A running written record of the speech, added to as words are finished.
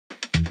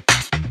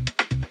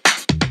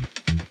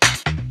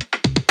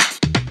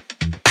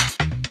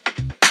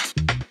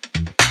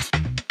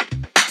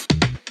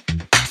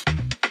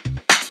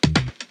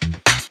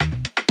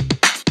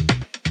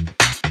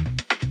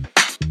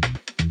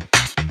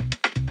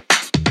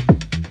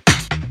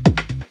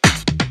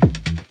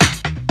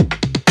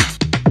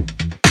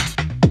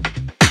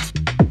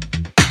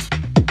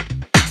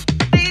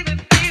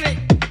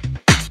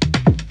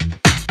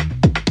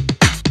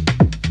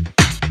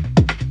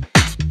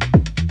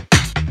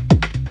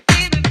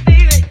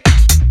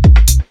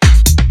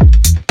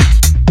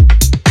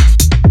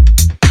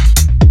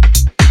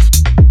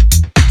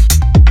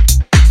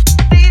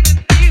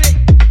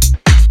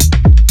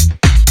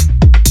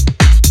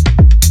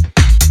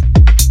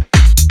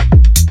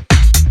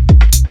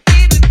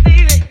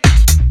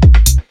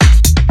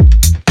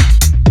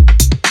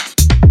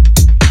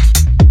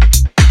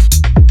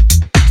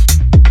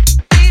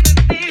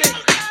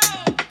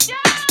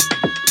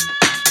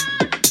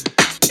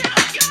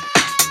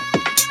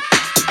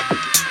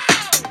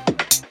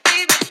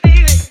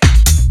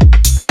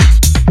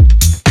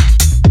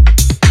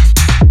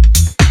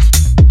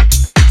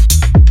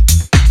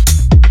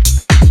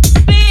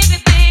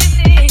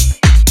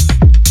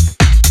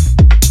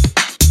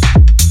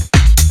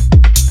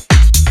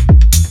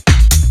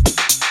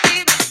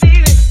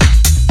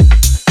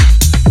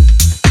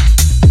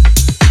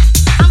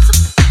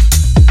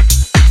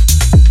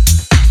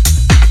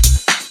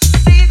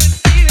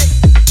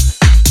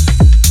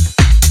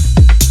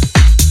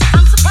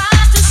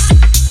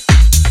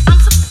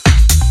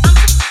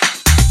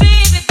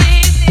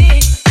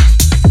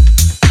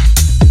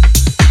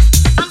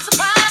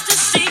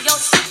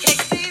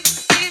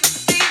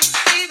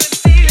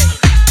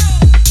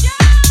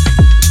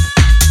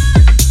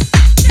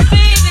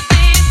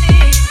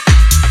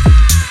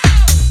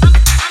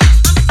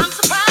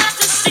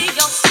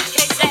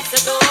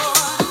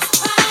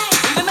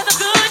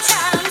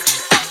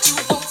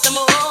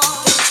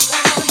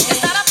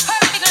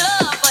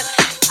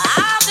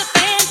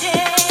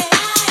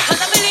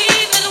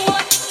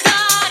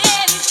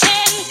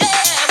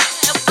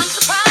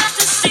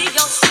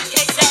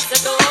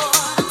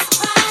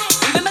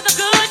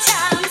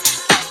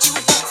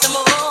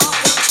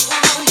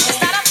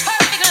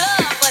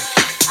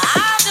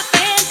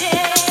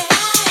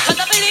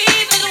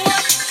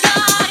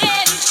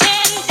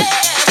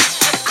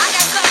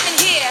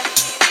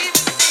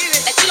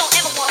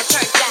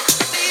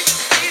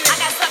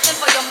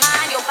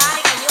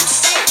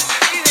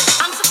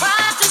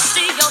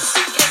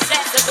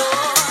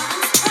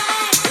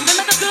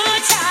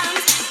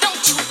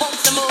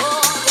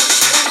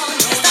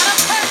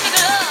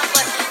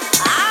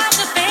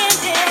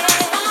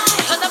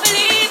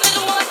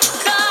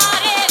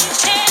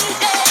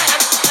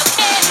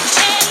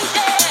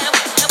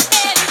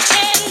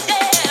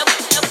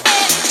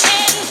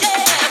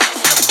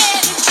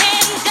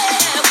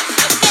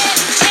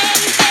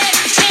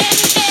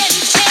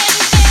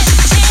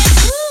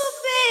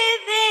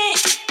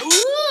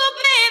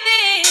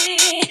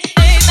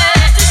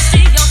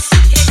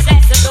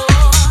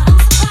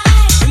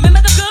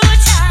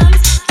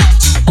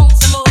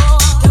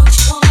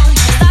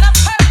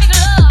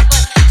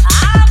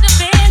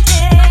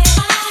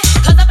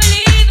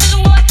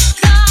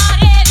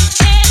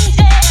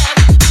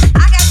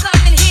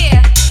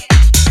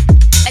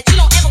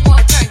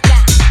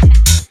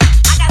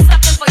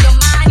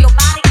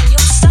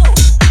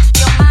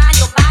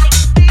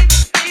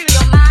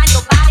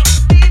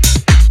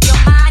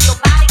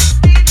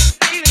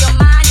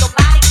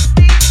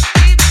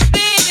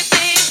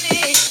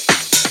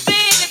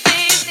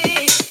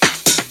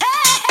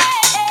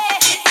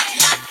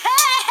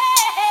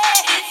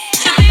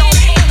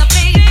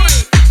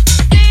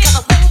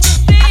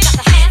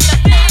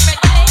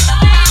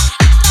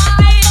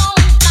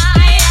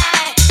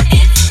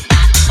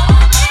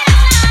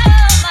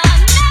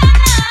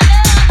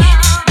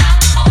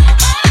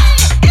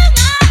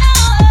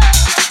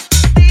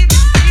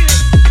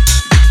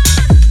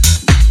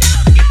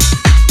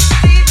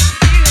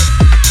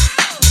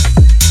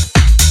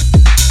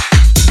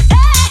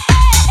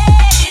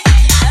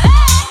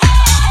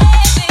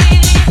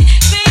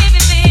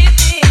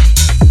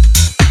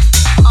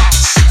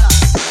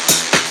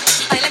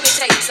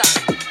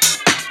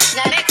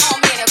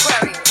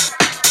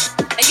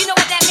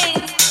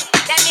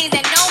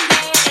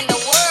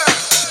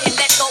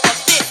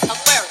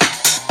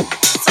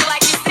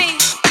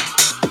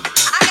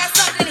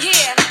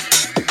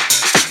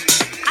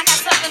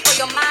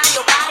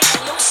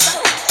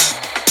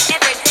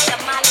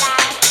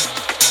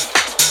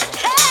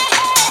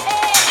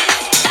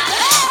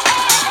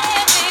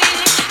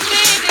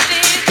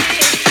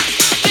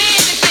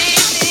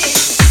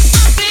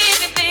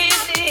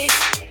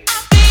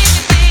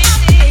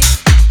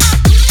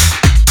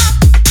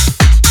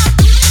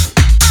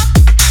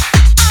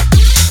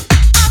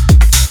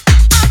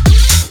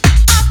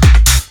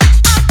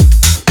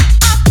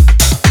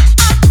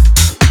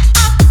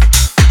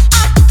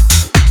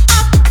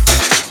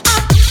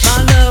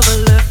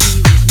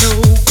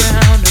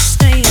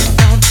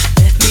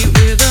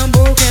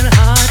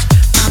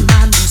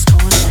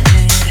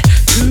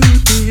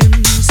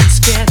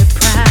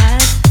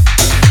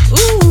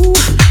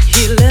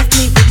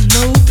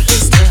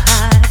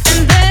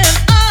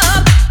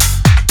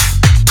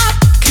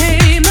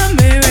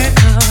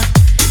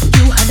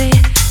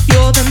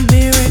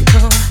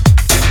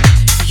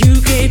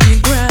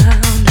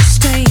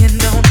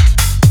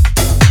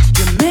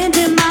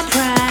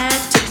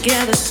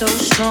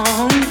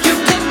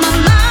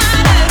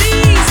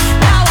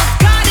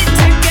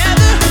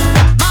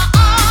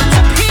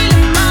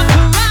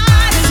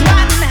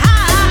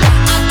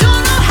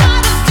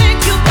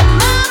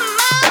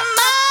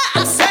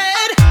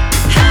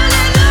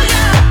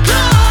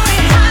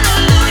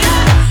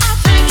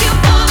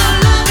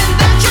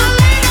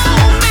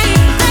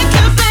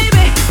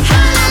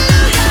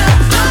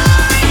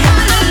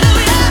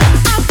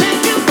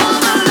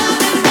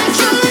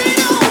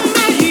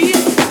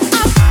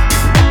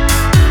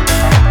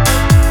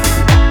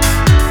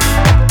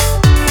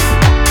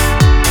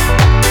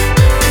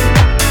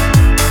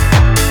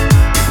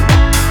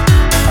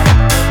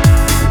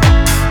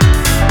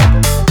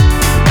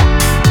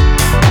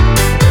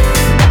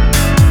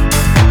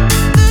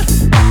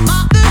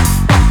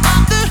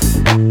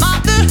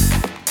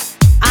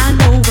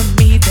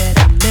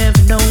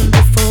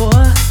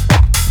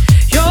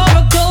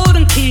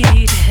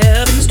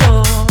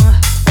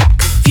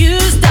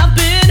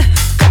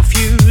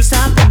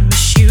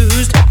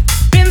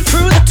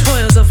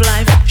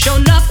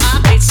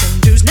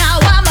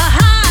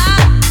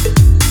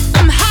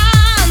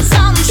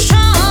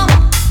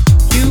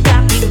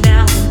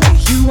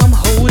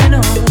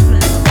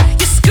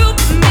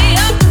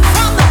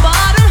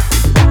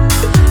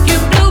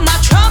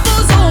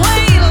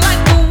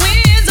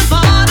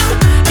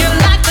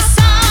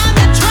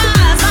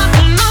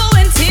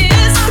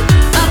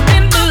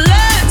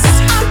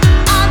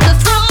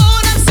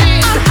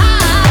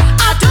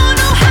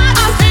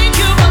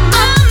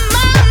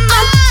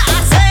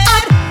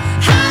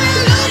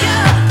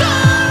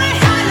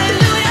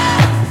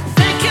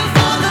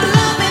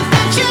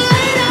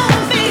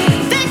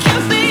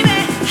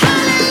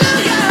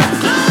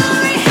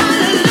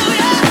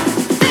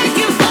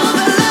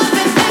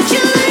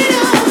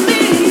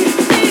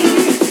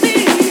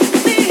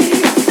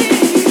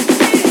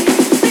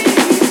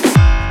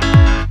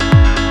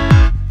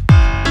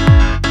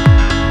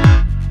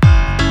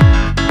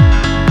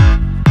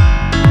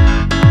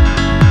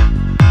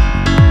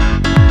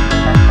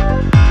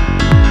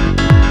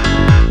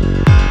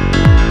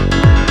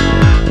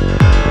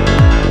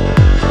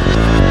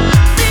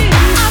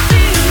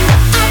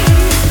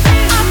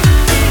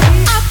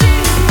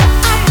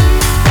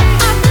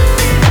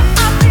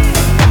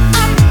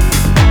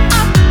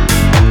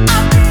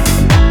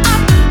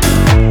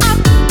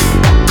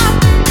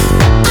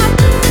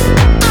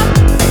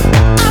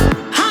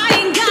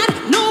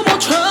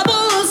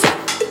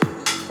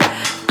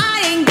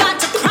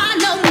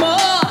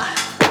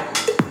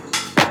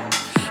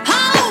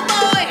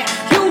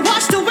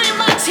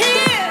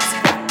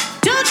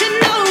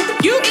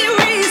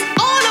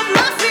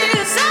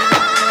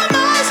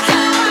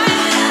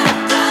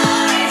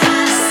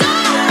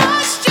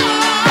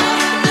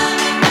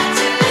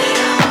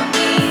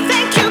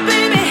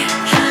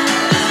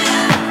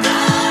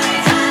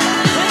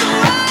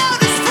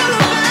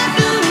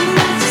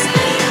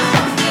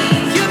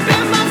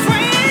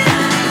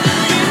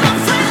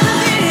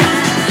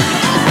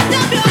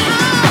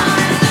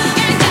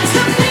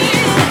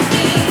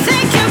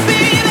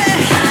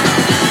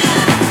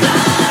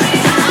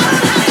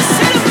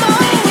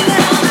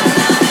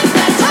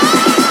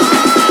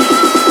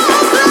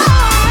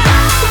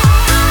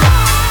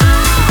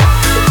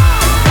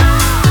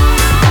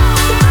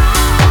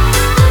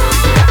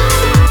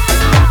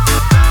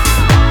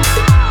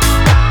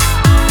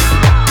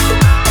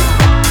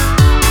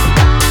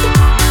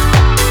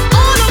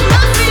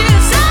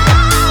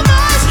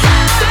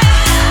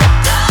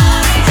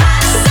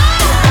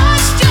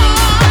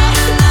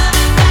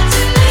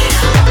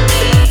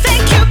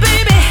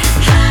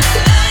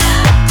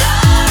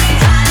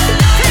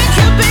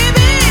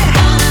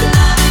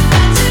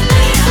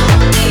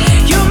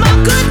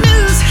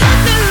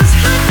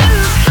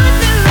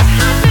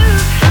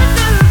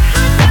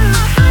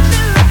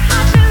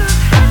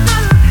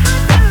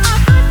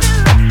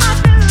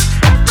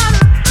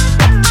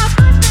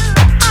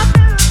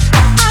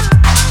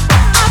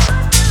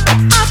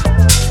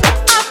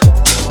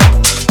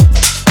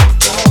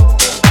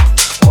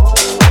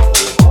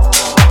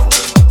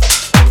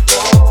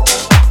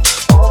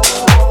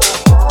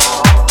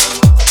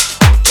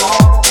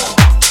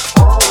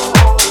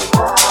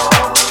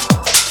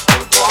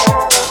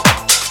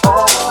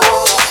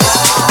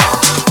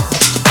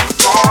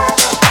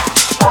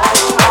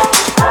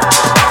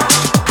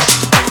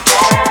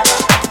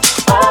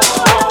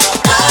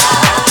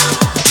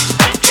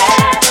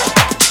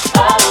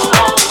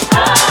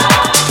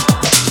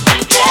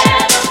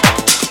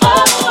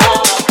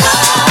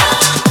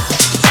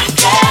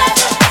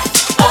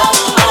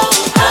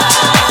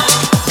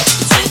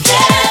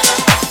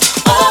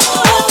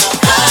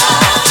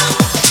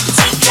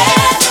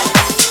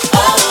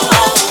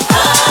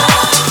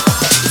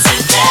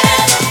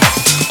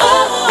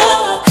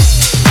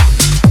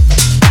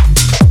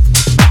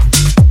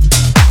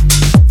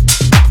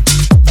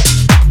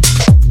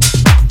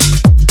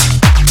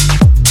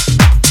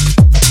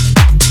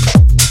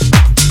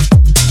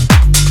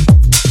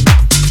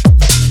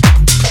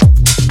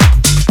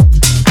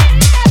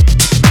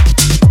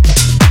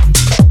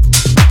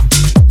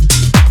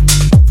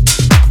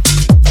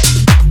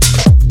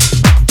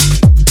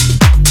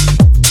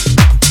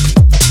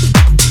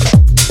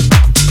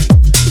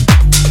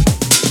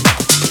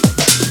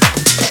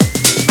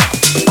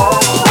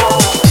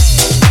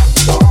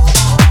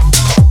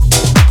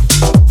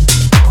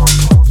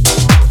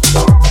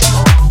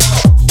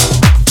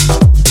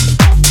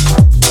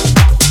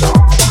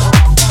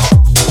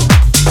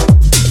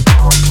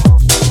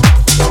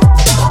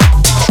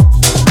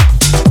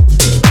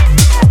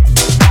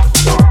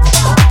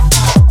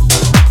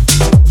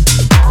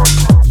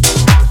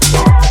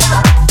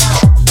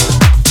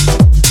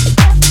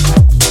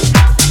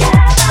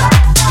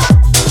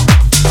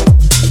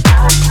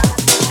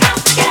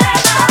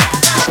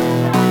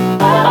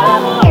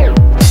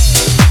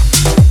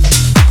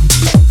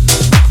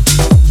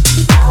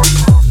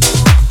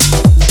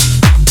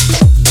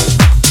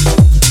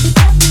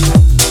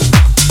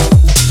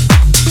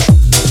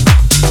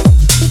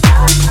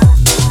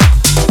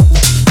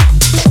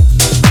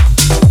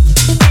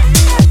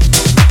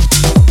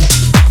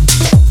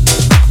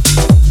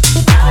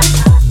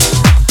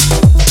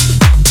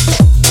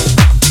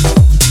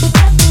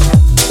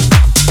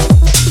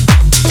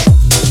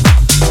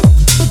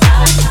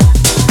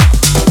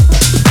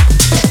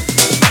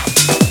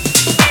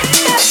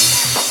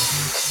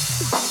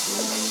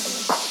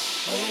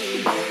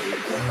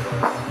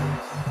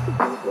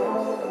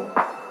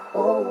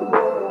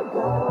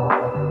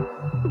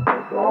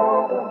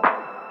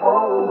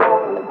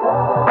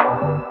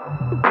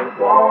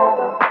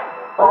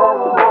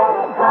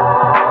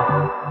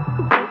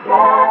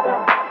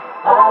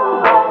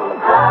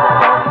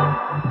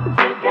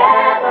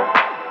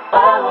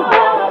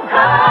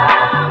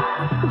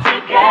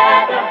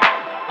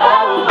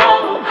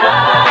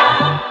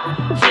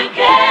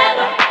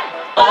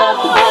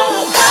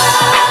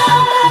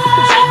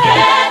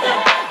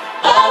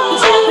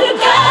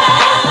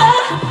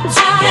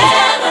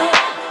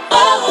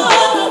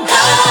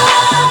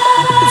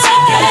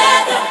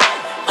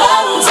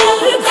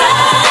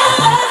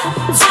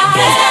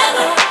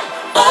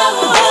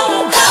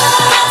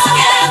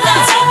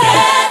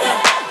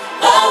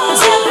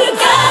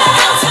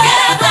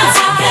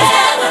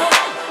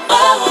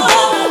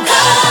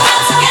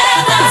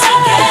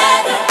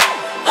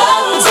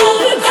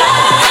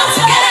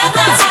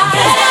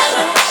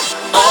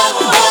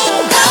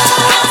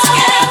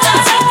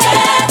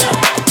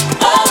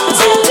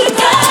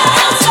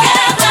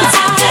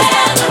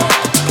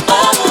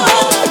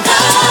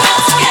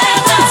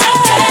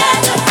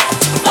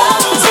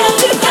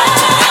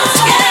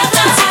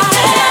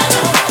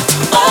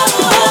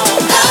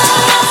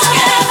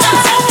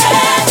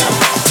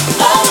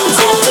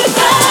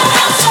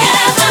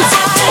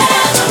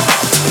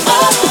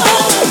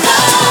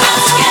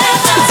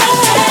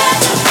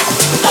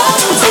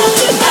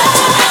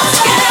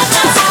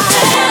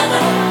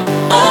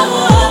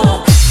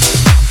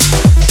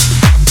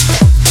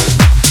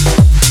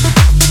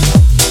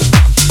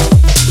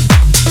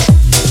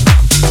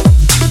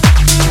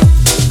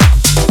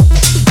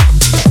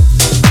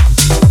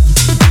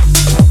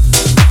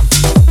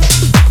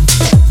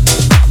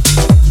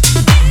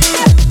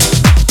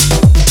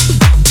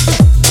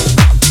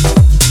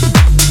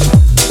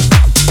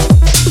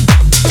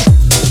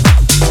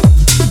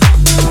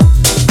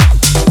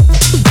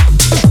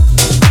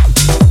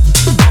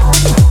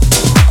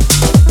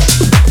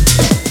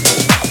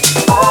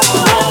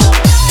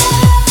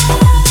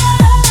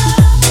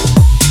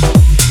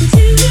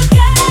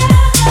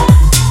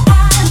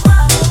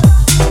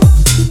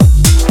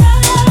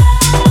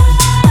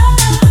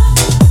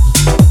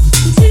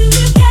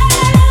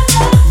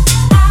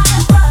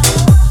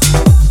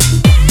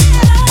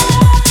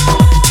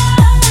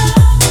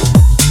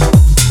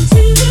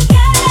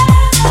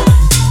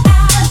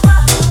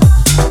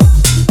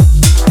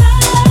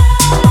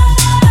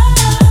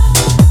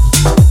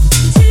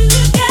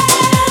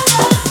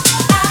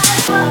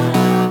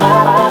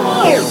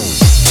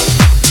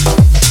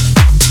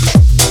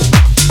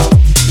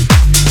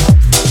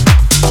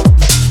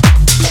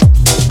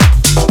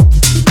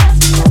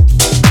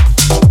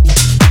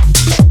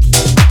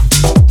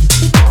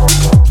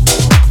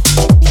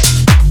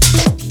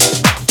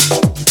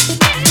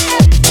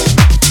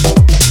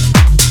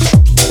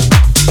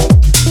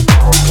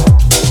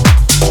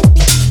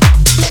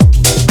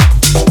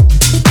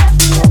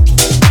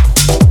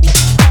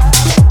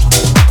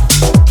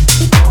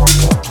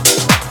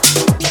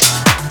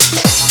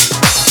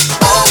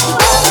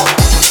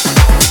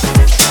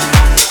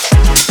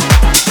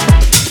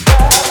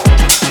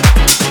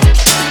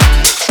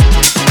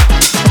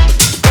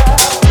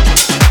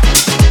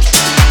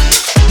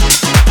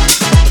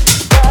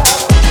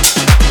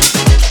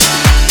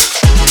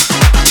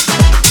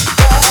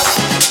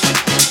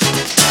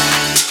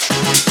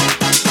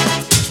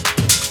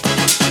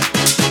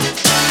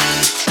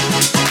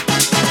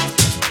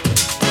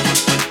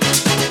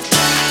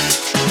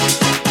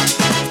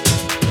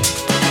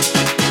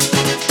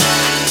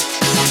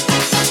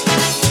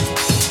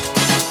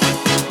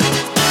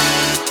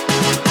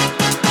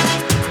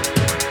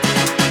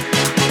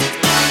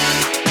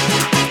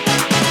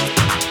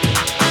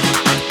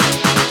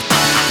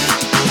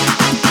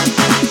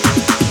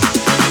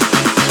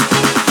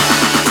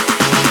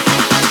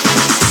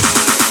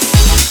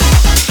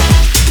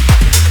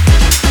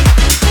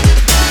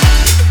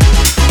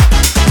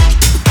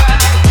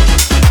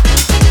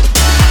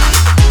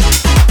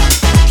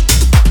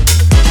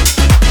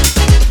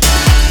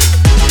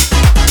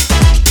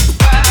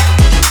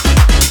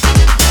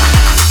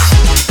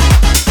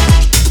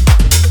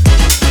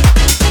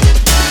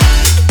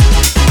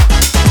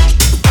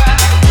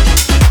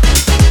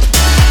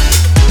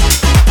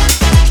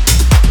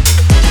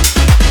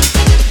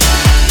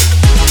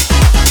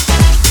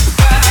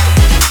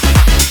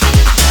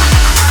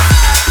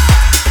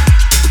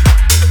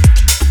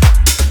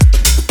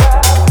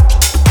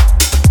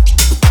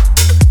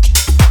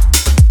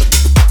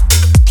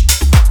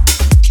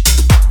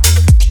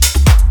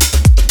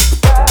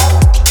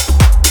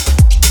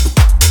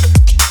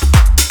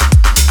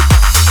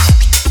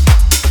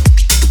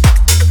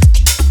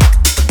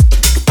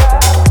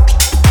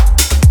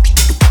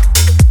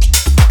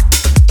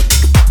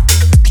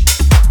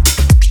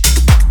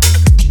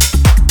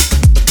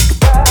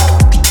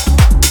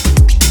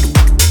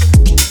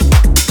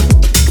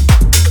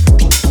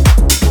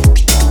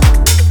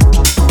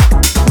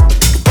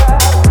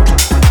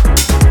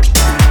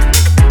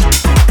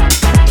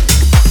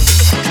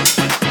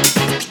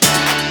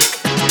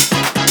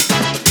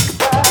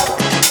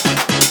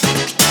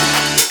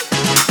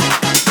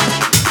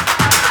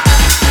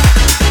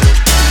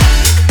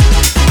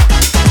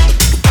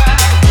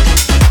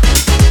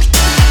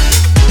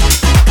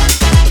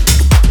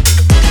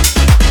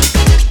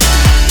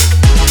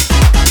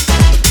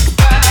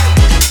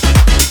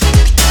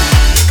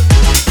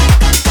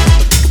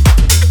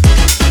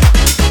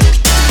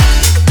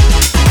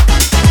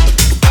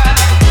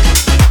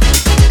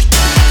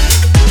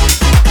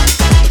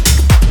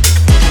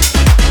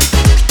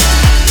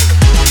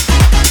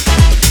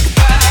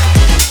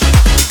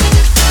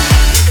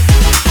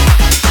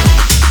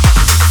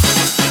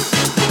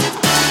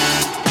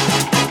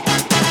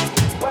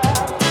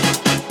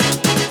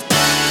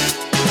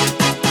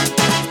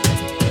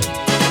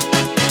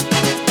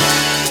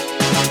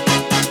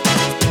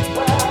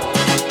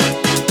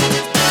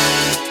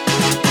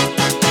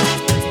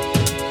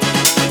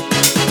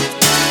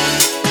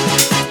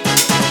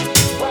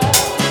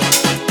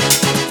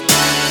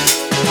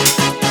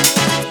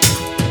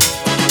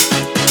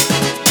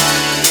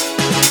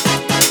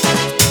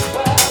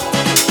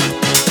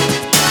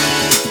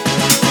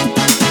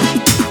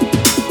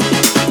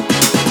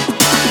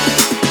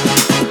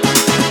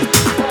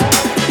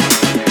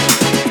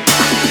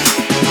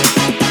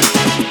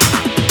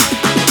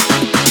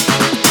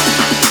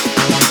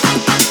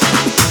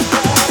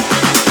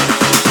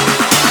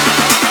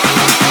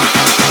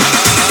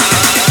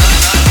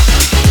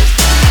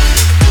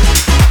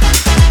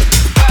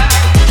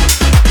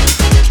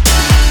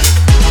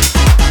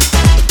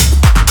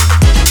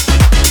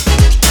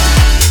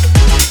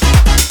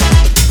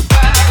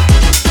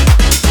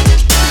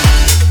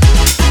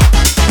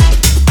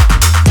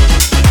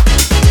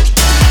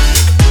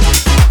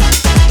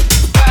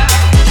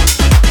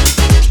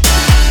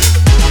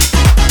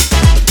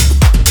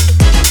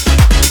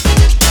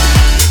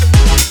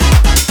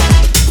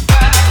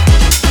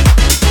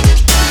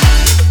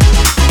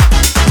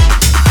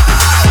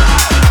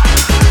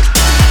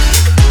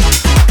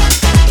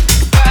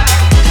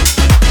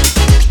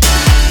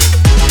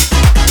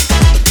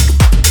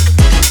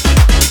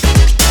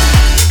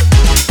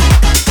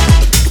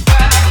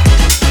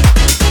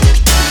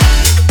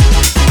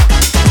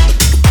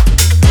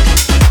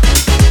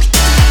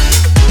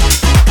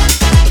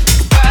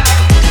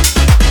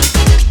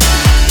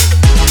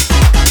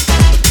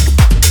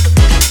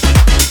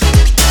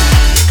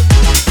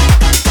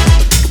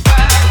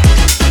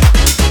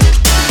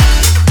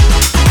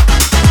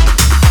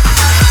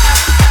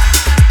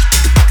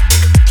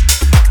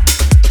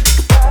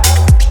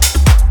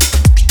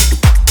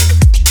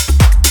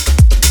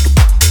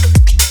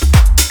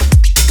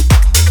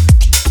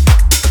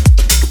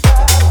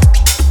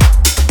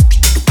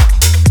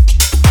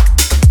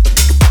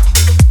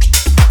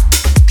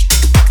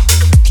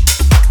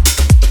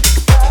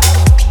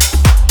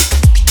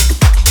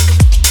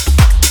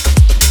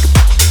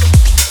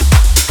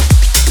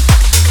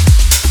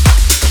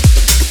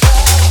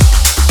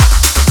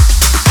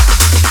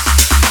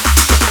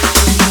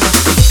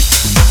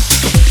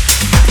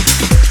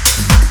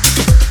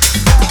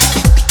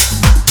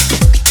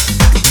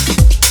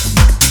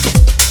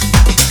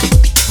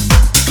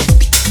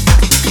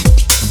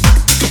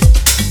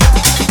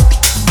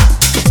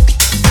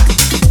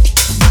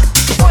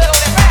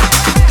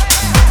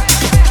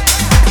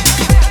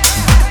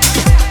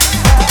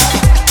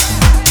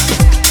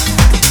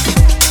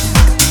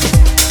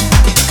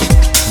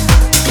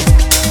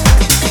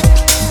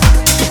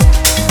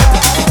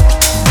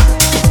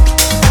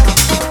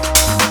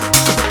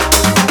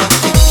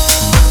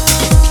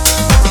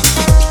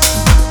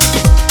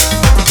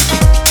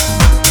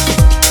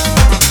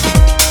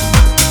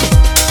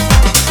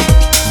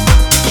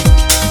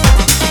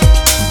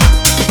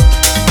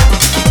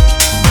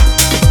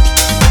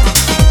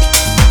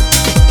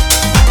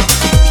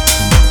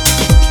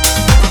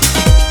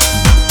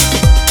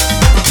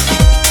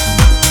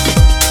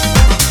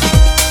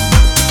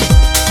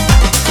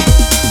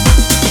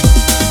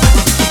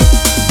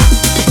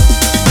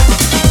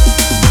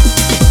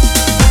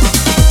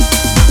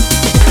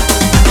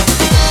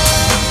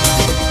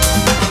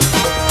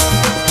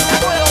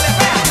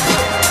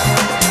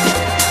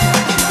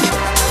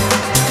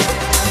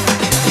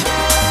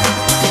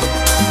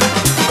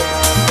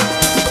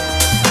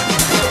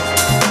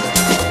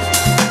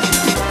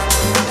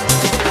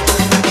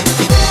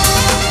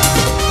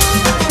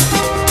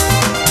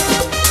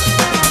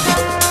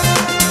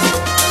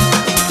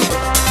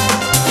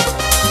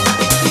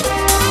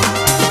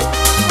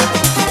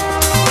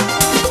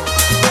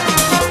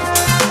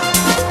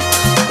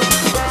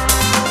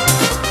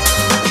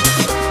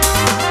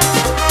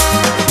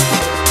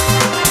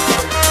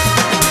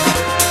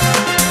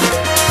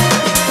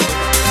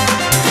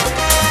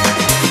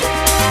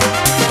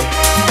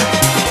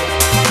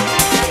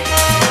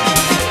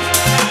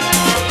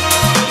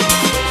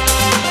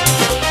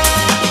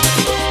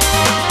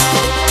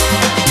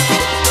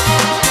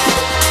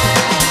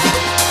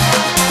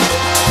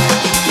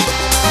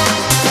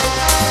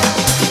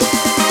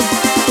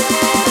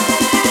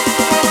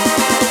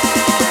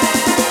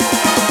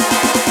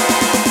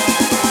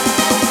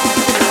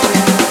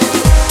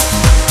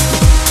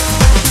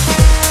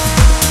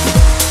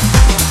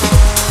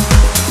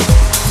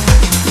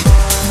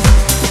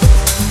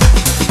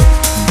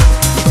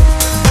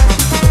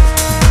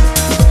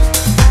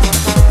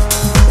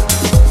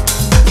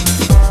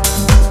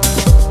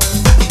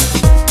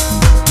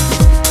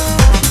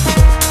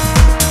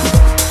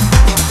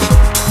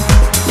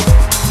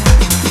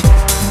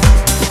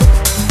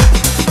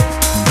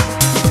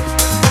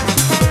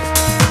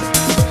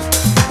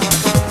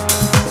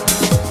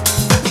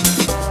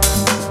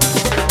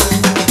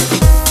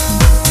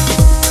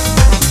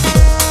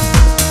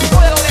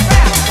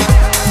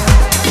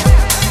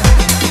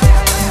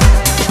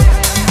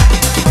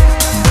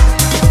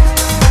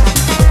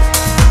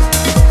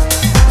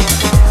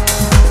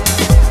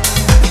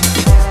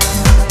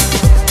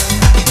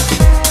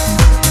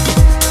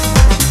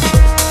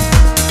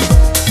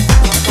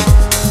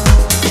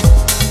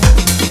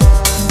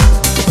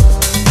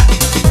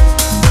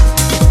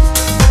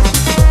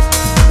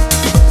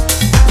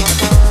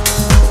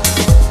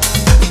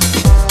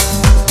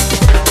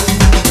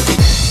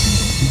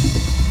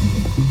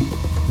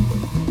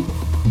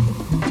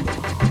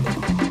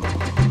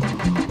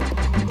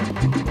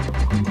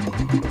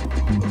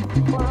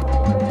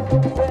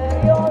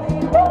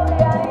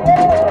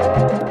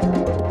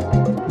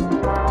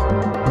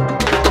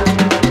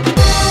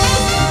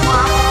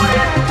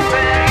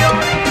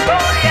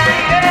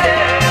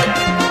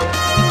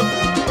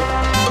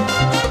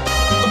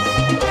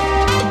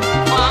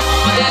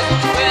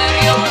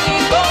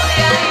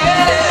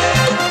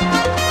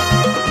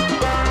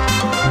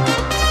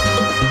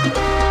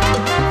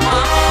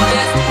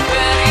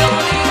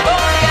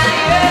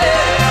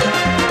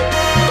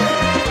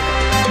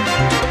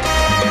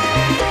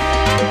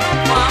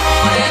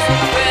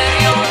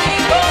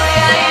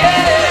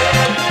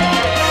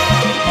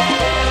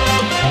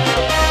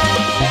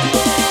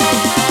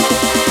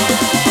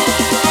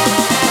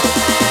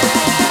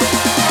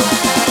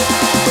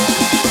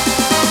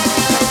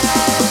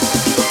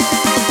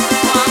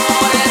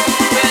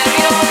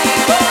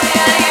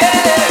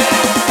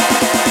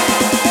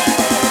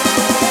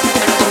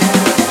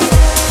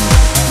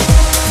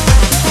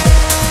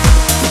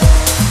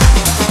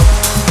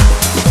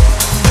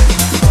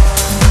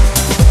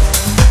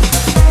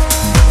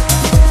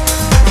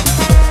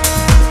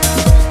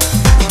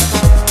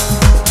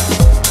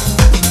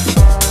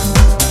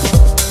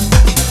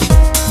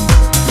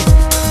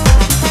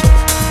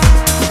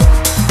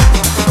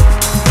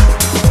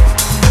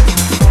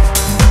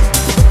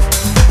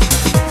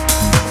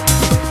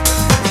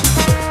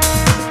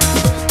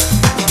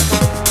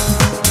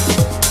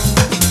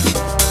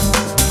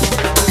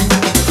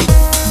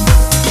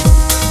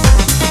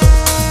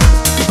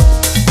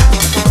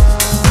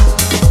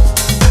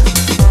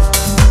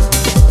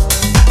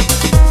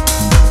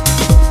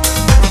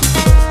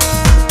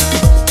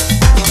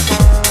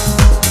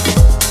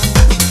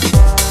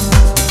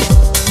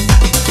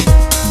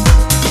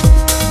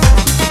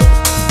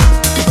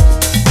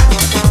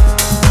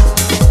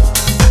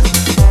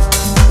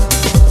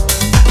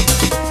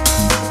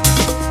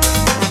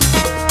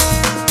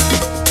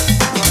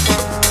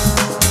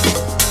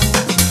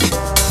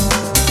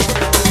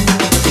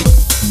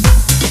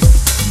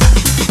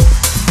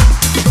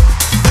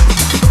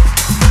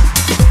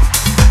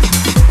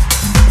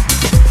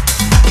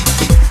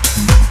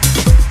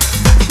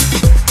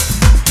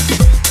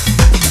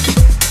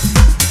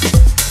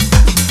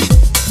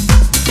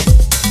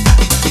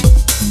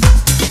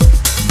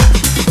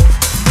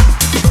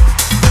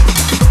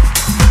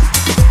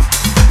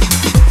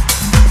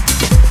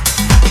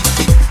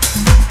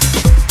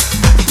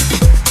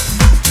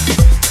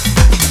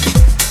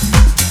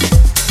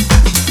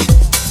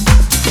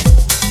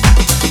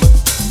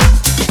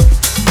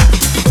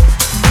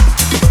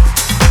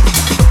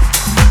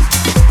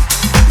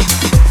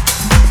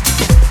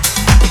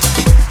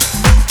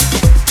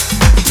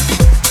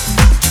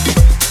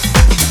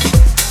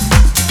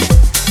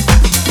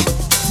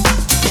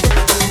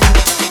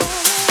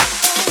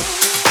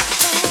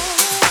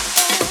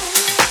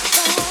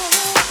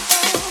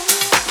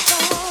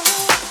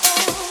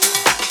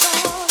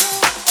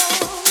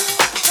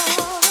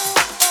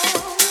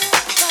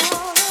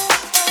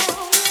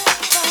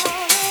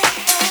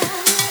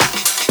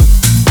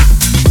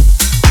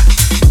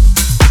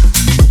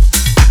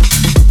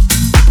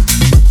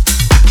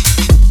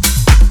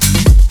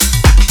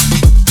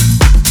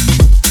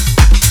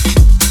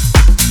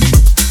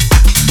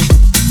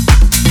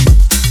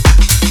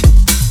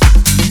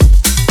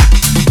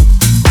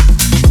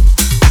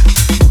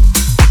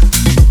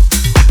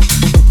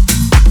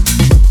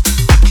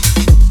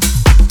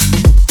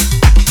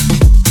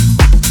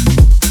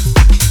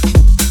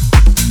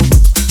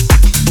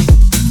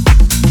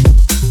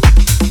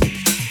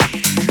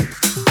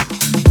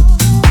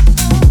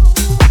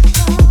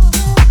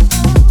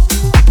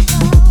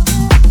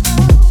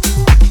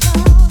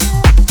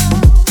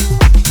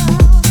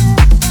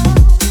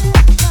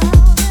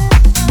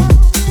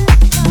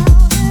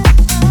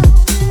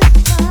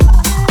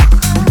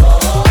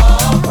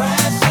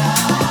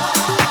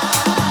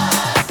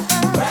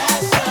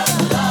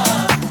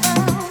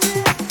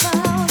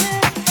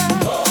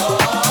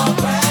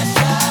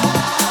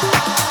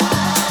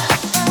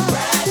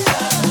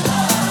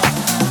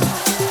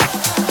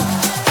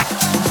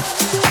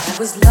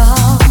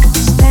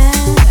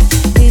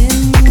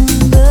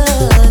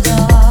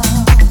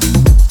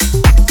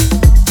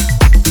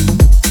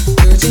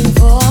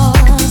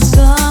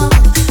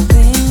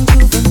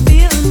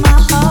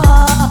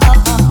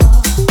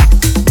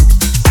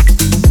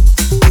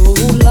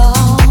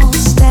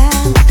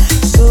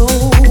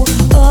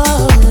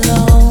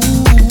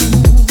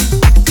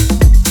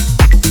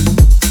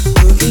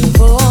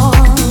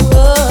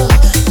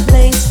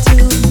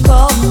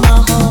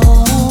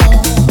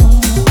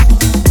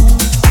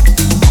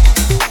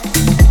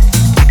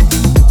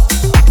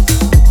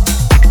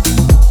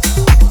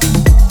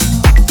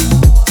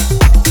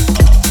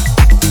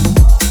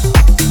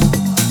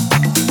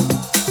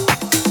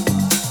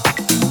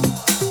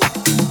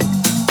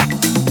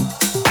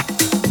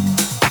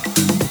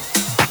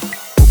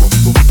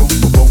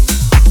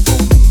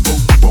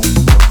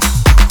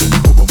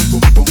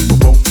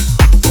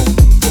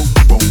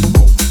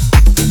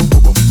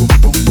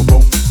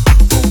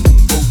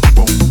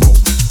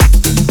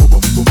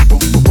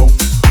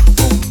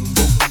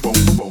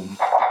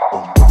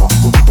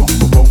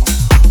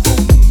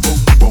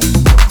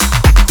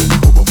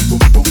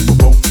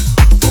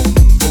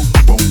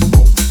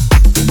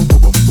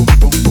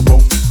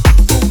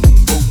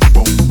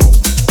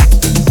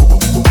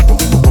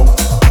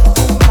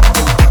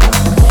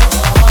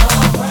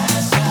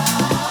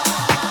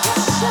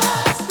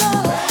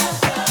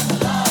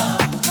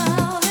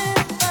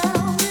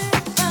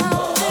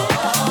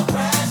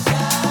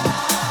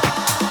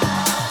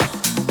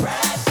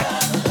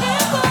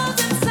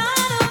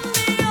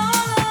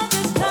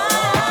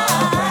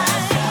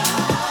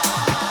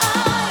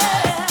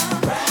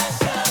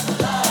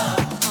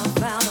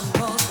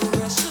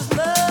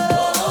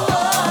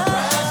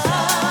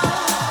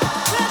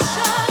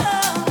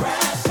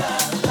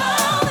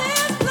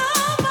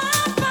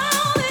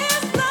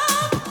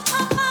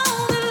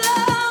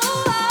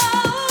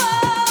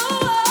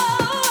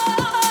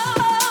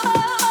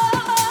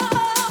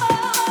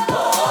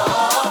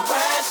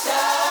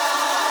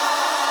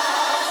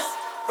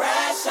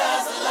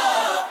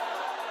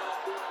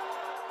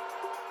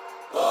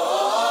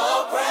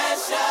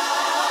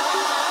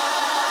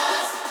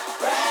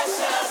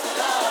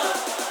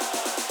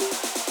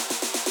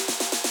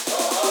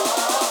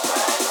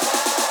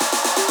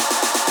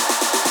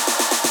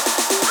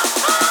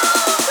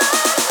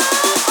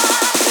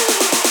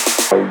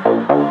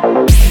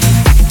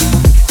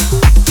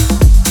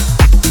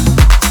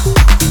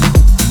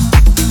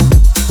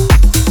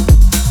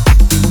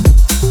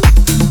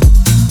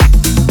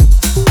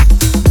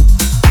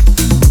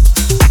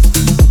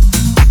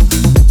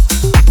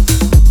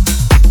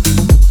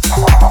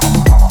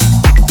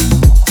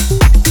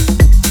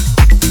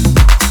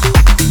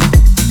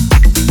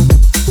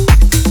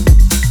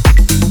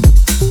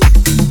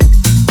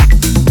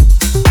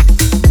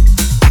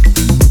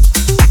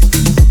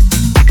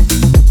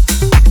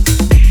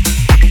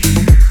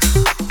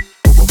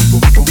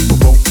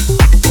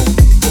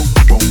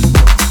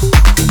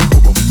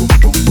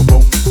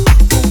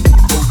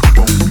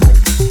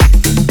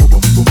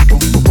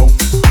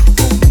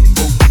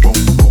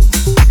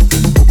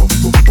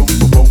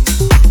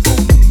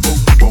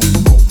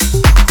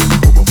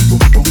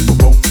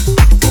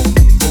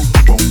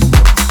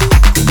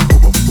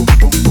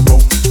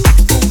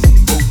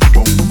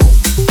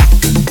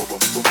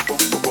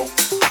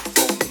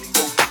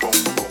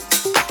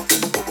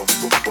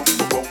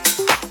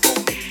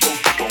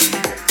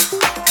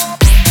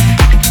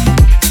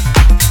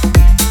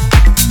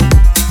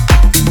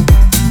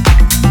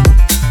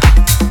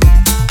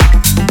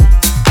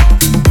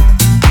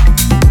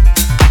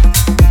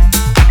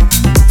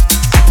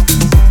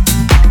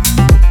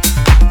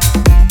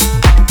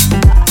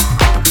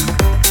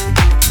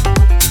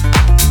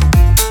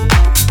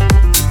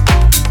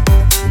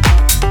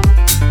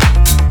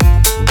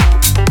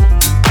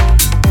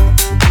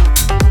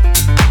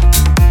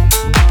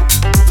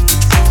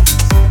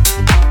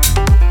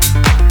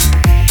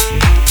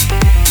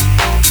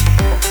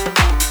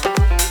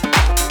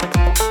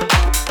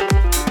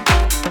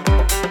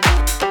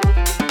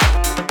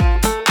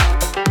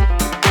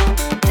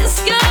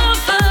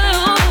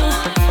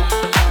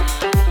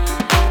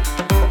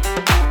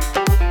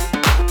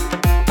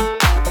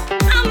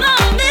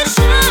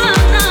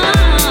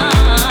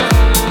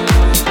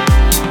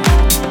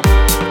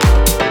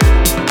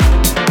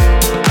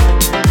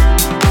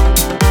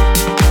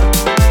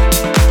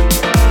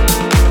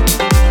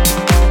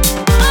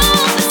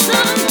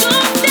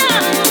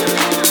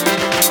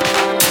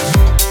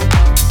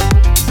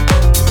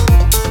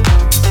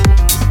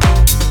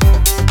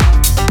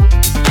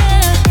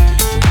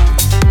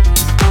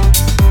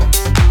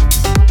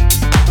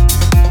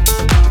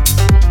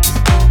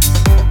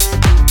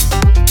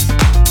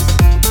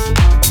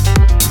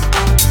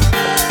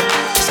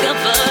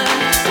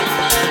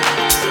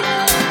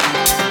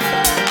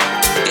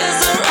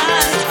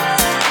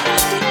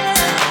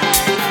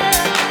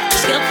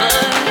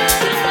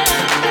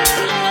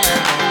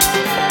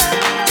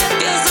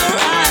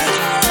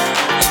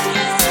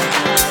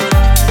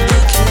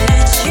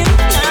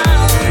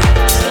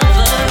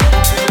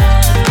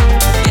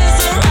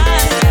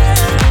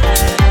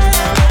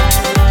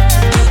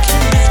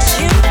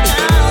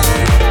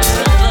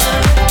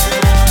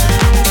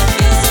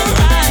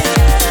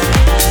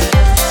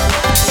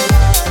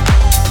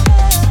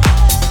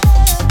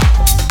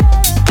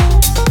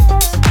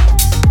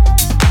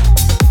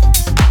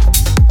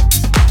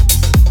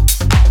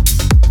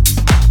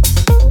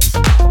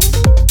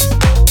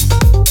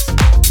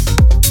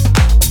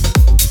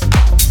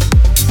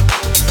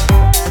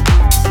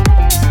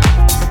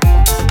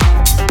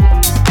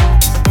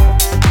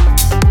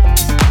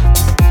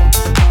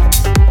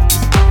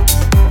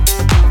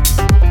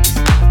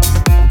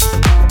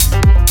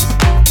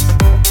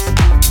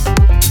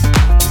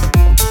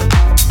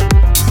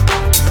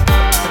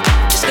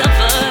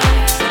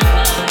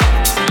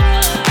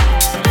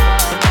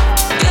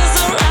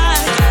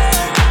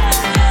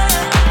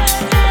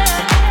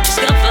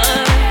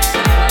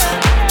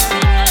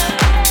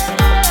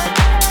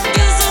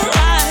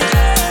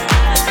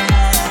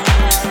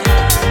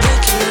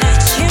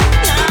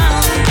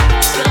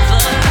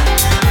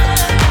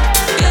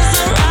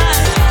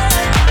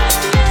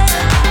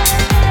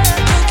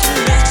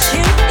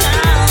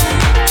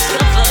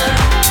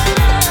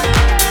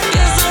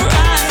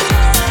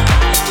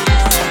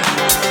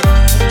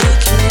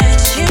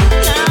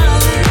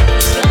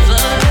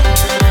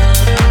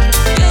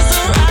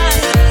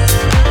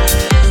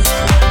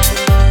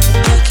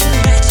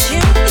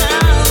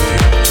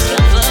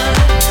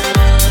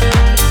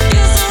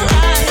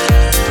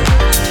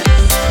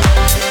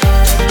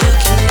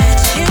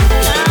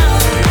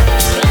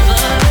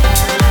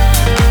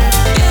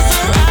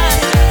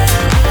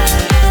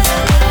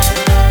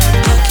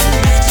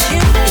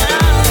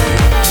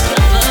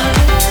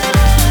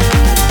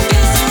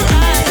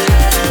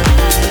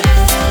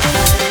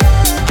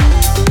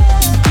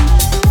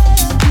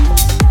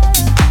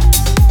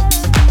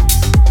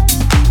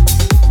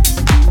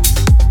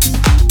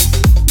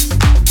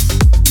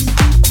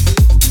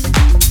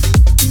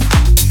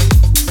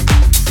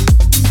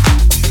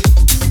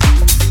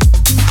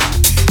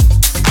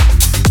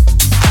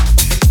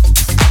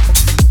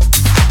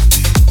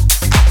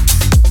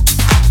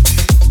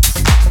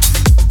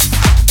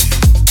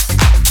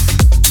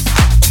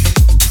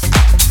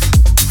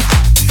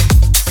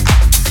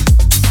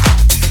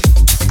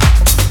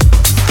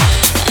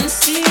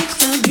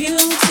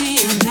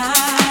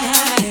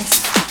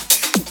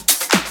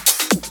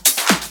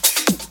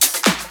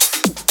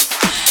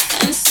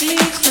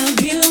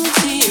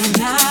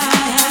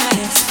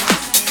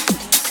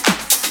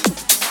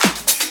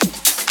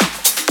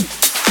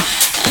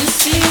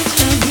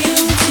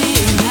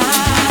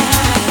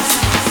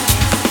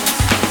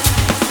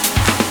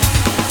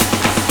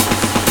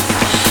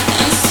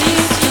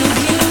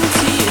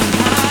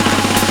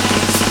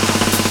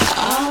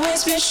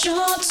be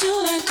sure to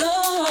let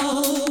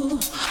go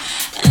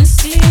and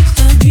seek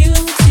the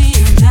beauty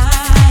in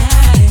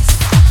life.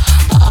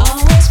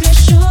 Always be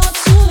sure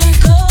to let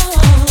go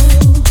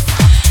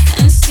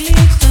and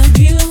seek the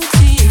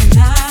beauty in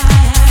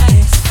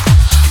life.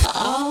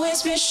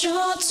 Always be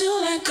sure to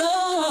let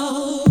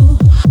go.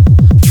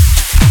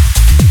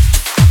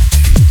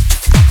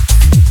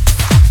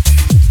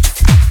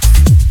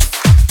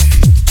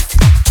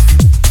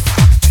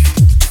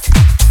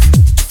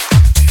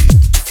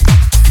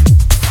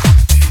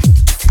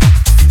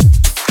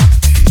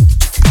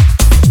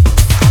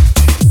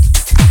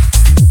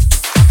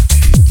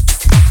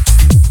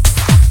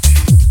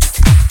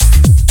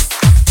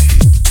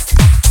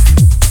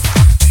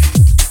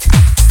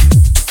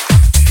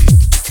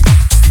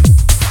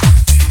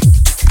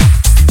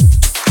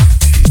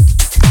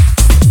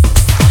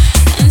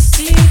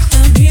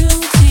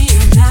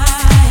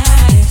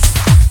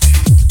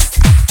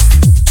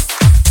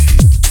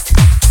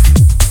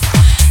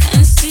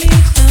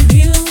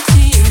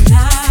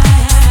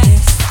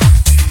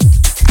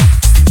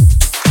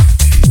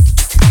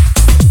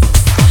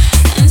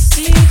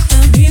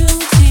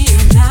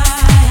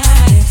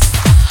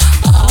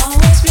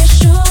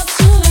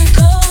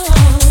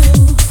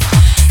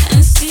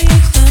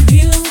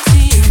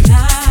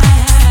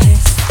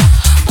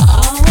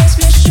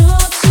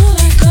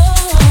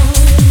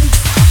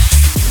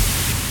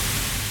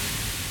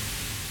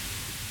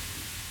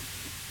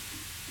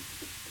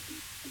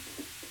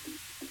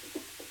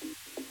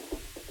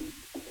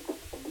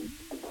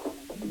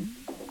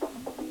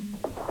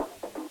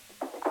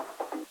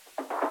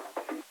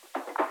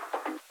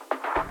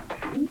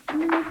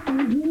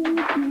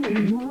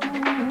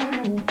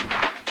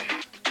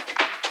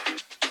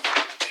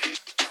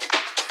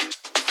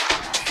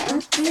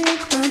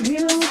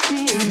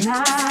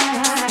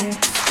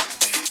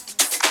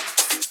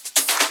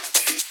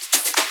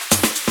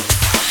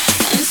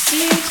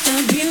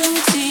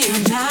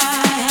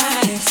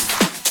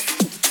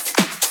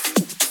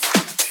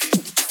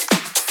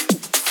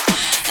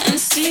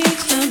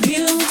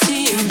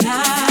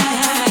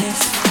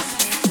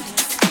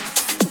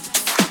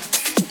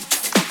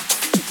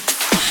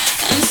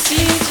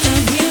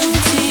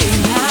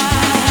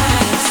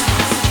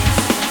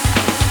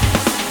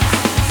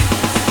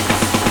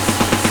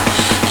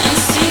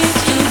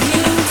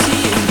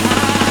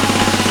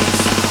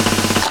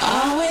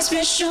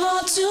 Be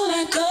sure to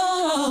let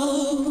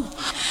go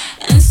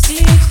and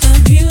seek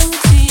the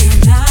beauty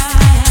in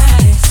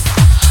life.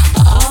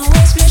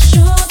 Always be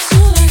sure to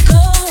let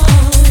go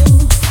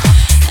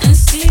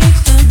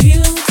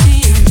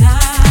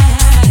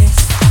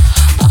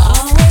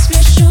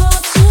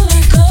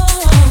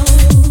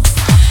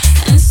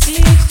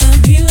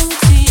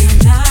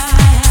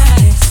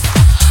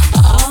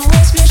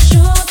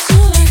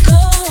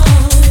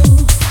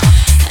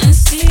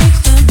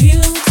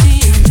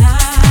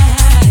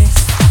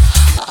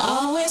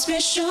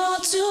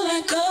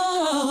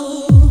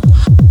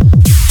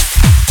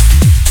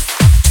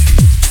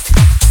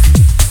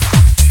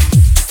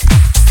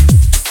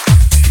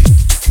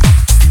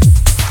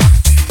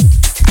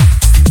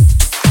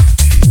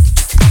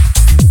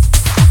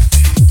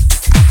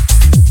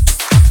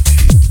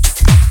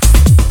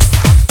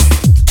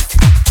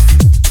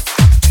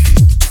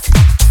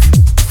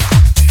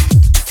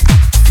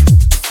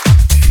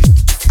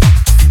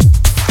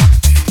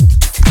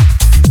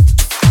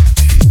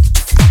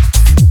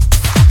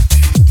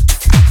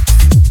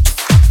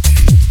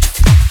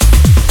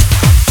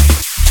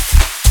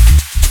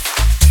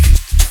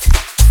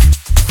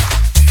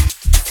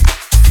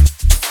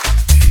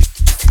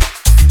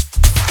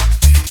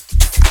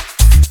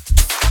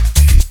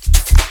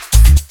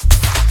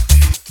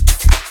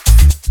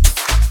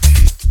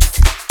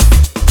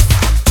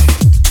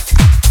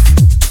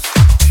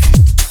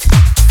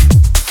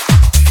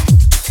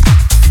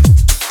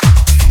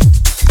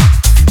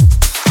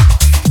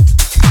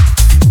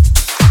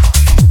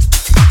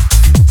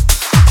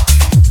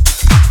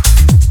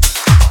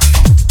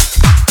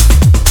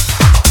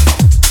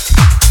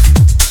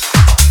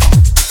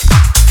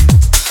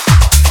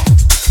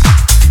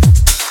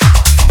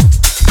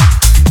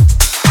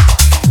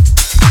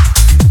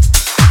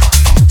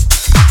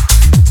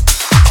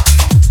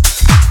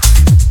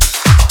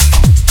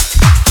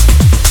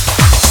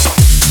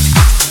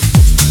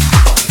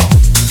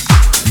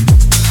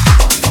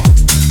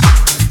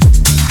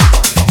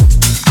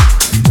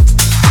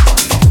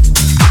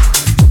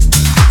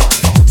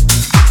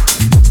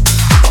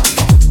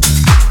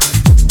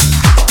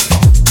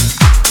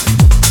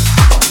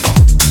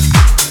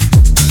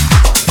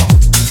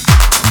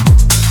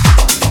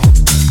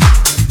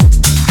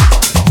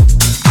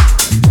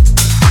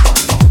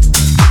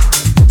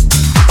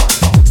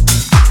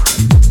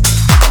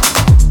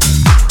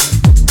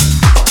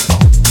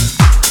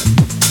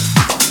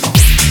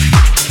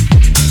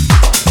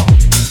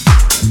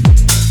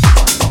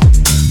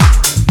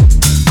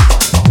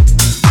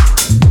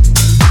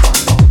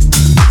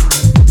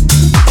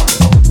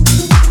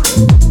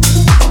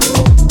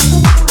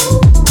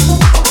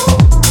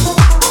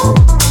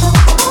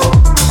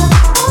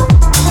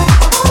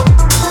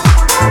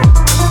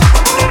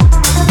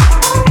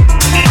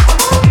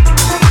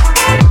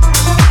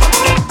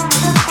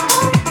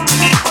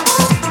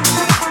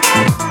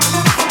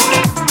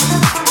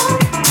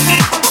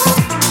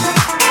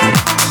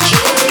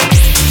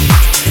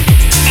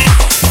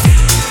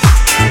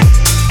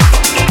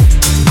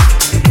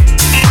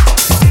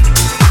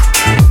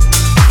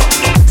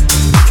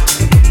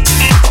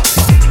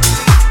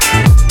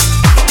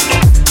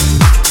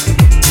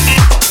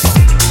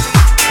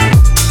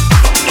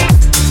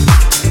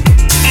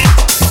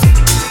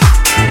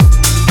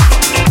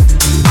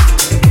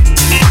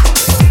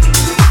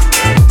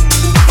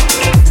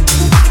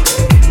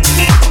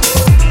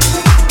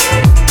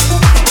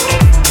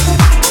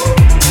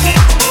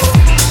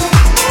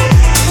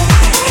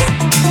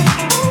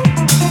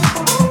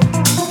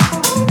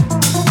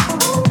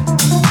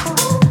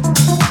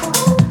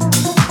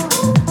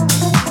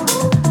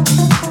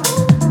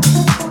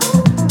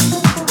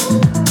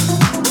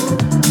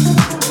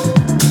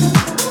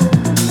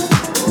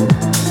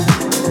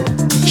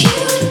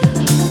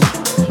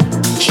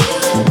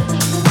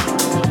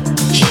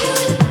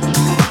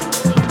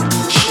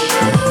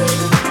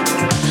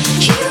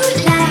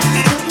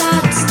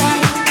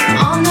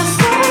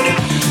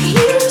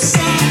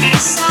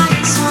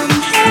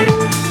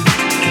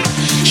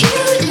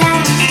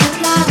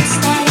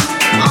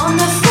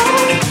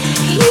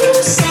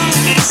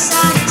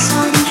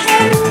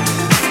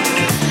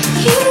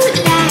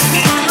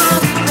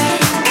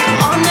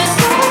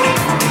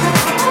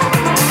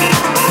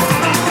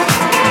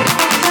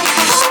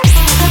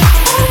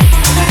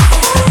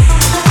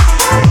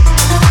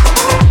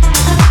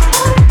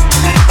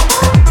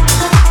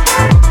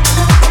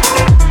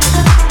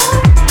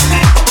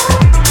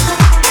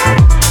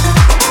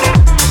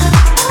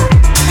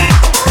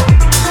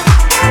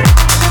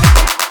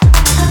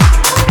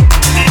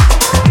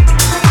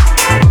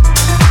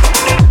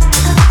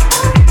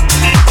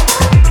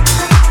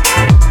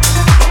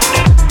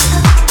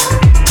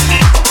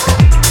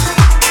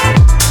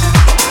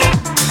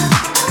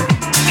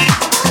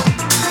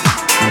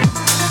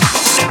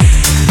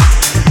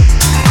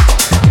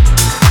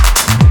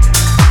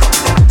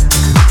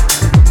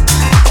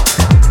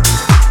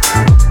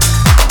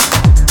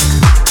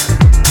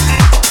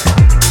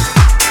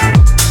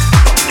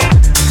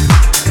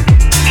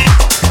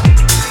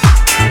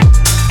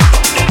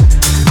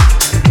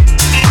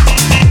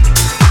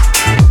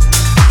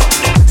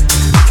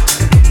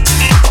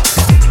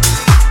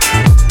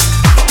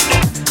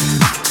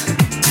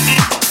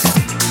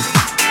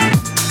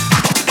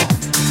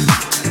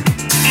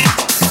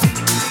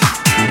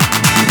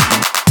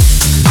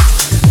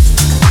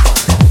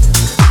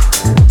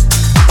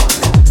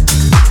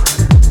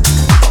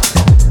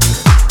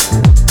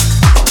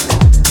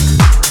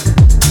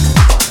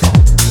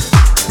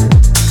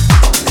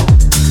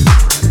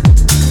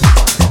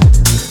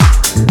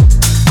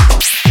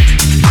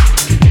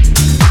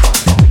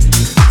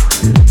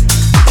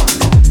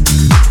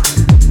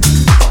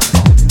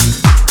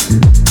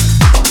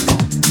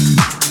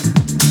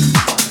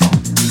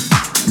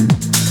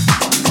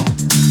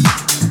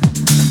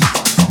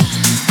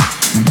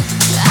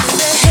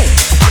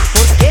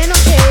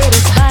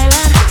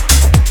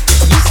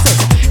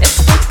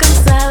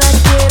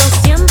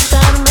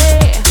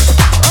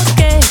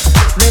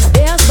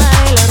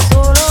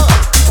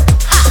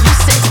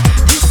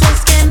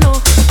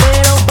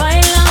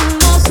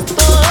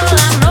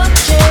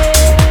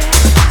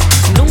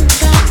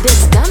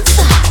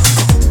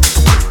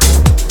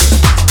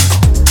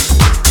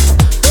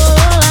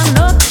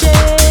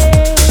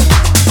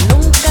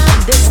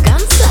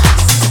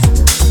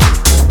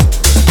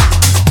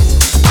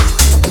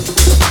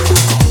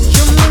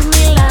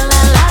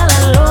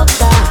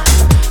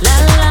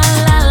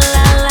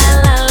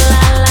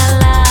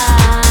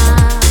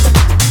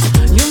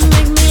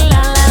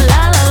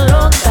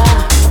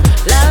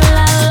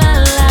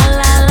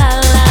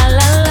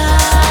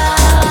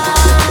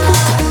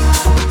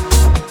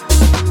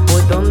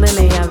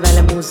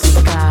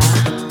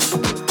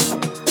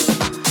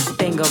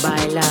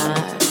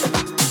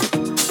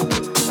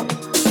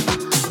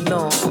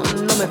No,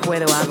 no me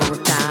puedo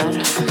agotar.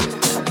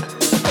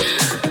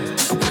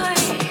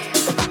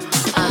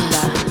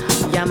 Anda,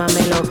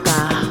 llámame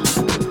loca.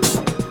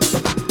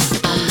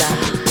 Anda,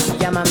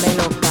 llámame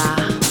loca.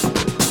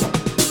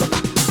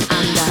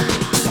 Anda,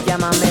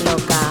 llámame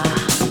loca.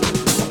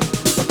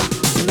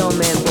 No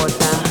me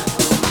importa.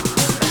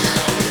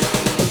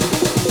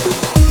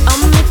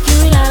 I'll make you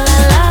la la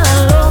la la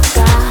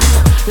loca.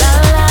 La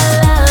la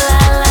la la la la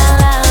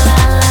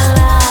la la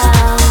la.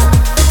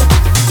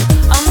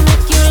 I'll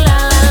make you la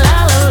la la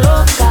la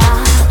loca.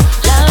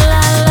 La la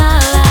la la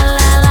la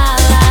la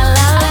la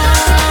la.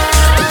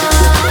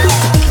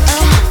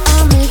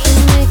 I'll make it,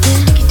 make it.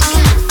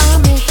 I'll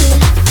make it.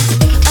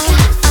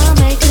 I'll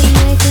make it,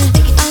 make it.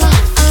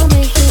 I'll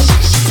make it.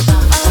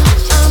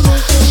 I'll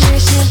make it,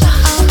 make it.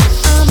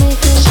 I'll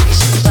make it.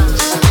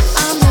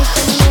 I'll make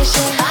it, make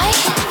it. Ay,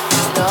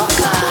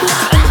 loca.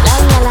 La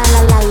la la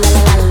la la la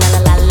la la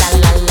la la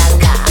la la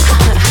la.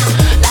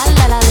 La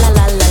la la la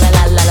la la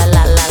la la la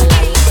la la la.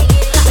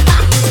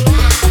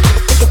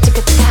 Ticka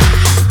ticka ticka.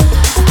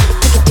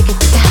 Ticka ticka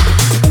ticka.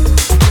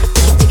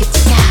 Ticka ticka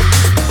ticka.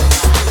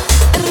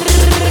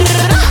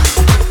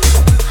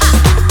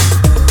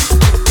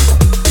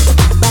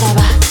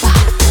 Baraba ba.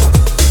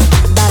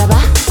 Baraba.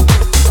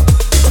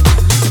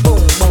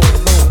 Boom boom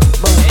boom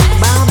boom.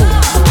 Ba boom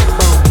boom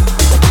boom.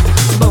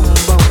 Boom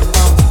boom boom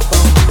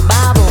boom. Ba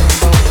boom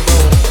boom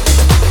boom.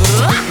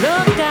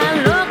 Loca,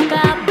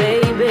 loca,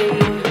 baby.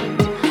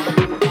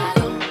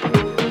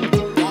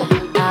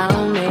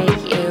 I'll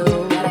make you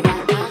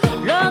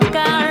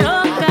loca,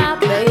 loca,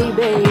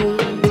 baby.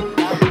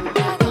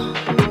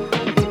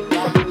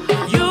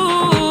 You,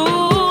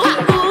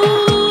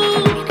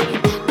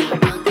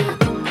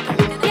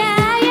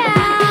 yeah,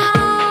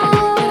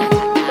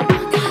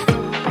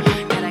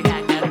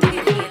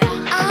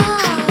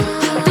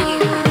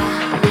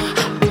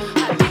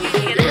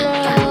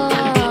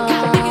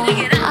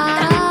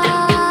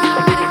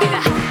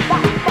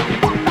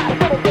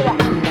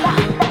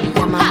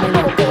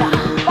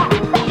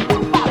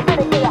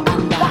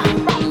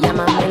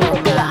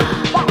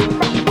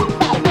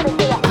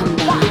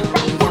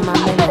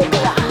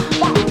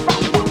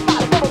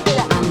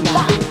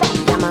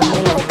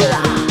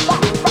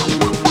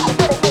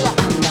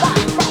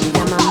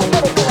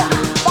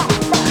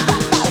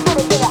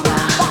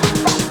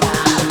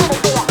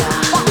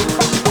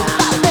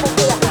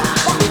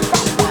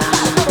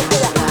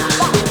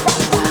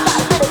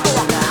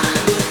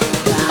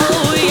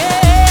 oh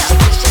yeah.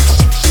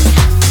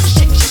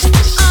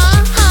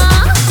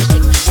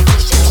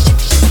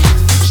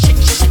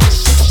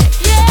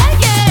 Yeah,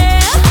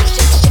 yeah.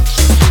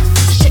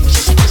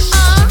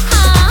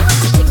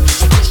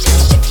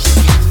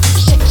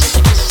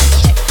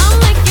 I'll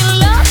make you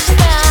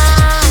loca.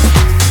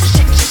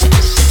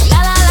 La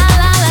la la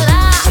la la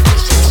la.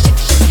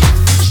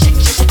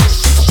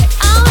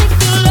 I'll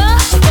make you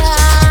loca.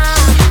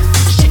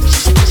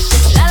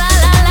 La la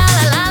la la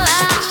la la la.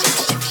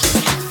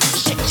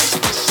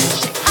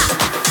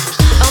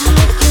 I'll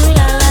make you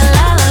la la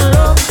la la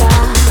loca.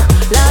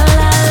 La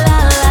la la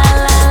la la la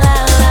la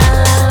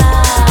la la.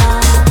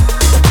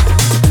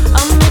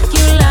 I'll make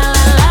you la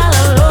la la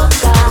la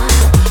loca.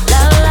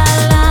 La la la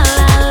la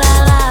la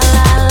la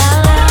la la.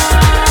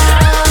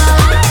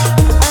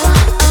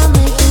 I'll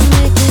make it,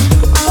 make it.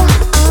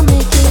 I'll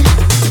make it.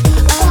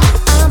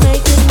 I'll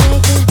make it,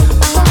 make it.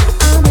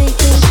 I'll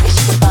make it.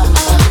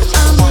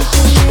 I'll make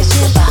it, make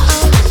it.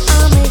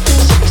 I'll make it.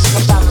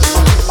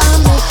 I'll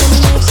make it,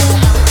 make it.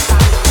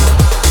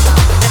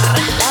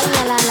 La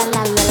la la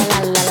la la la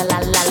la la la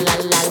la la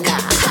la la.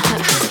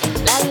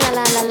 La la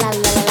la la la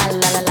la la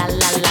la la la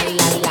la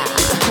la la.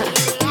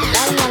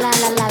 La la la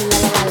la la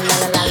la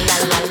la la la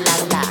la la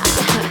la.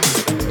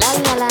 La la la la la la la la la la la. La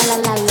la la la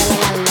la la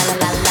la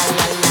la la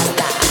la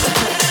la.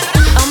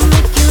 I'll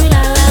make you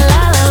la la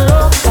la la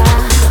loca.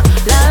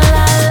 La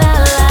la la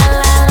la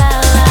la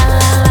la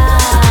la la.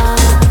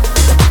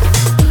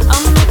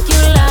 I'll make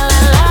you la la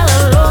la la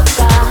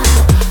loca.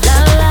 La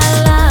la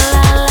la la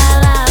la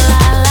la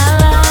la la.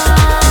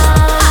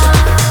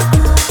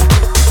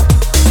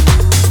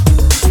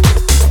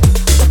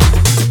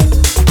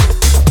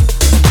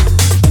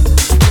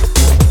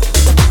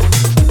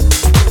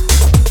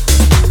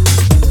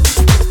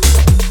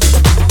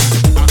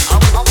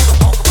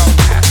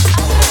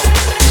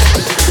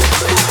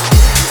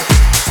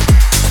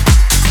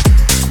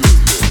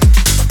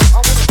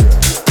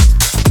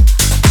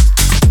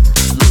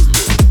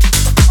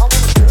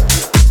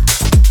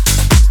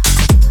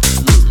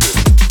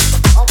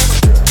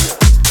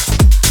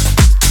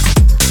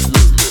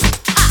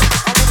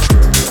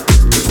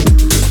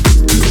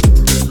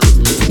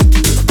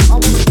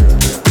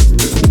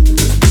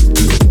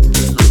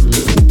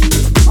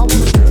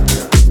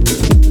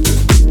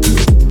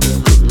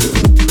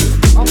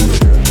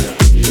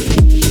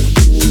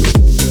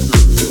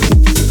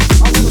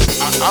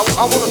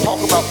 I want to talk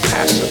about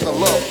passing the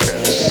love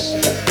test.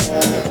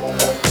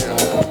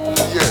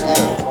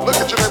 Yeah. Look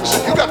at your neighbor and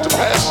say, you got to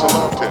pass the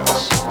love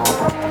test.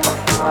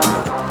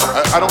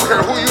 I don't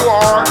care who you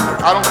are.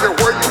 I don't care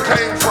where you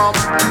came from.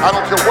 I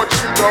don't care what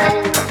you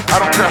know. I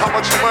don't care how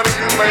much money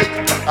you make.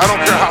 I don't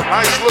care how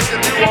nice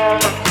looking you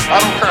are. I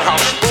don't care how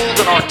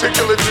smooth and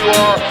articulate you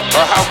are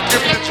or how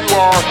gifted you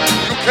are.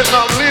 You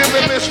cannot live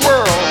in this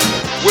world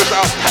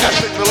without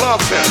passing the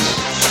love test.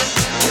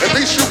 At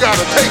least you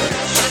gotta take it.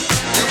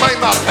 You might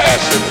not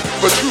pass it,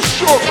 but you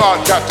sure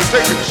God got to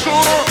take it.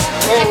 Sooner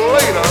or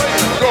later,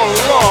 your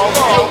love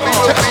will be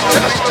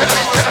tested.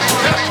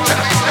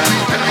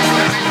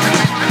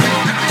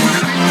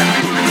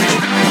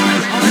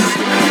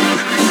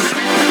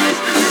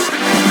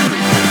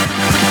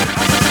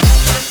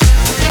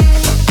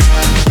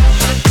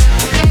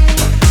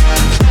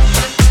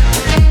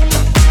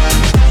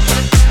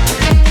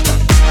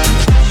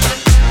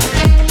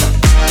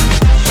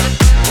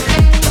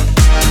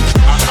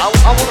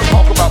 I want to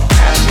talk about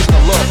passing the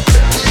love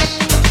test. Yeah.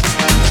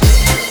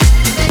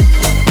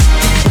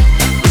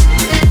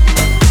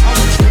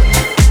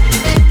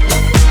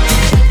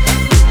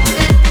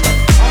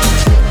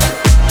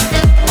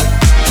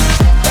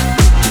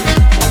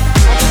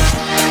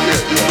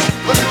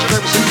 Look at your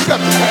neighbor and say, you got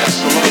to pass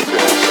the love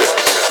test.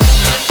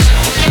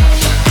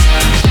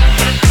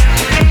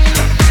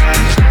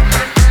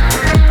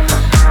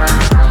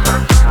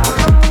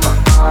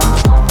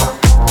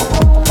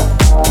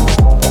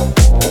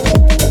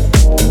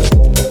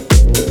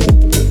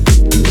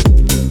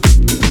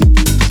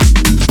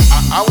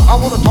 I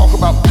want to talk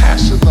about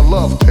passing the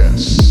love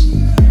test.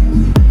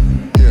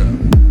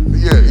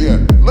 Yeah.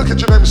 Look at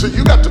your neighbor and say,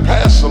 you got to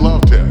pass the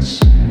love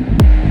test.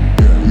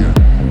 Yeah.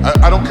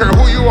 I don't care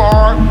who you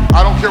are.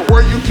 I don't care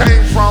where you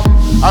came from.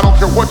 I don't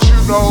care what you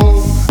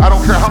know. I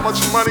don't care how much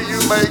money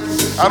you make.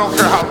 I don't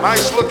care how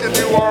nice looking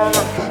you are.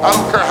 I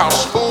don't care how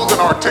smooth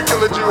and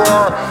articulate you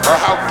are or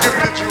how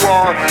gifted you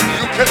are.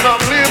 You cannot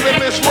live in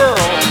this world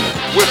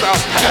without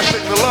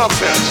passing the love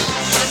test.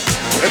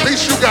 At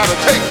least you gotta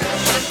take it.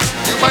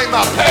 You might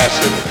not pass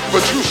it,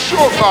 but you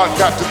sure God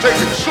got to take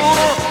it.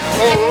 Sooner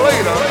or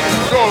later,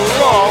 your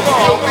love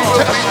will be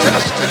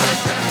tested.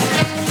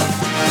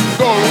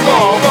 Your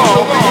love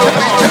will be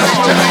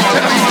tested.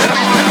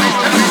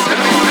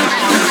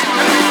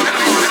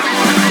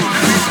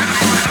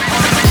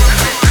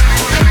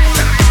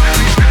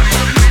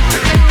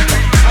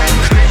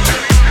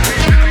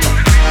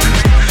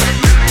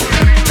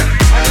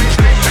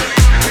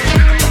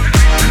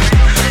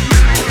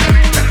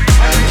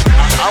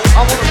 I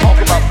want to talk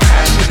about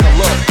passing the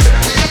love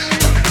test.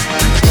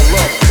 The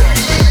love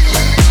test.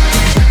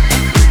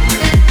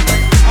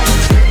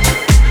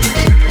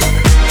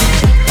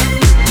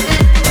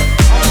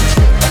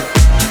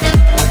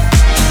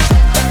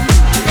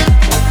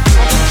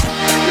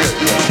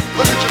 Yeah.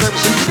 Look at your neighbor and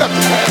say, you got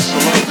to pass the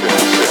love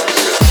test.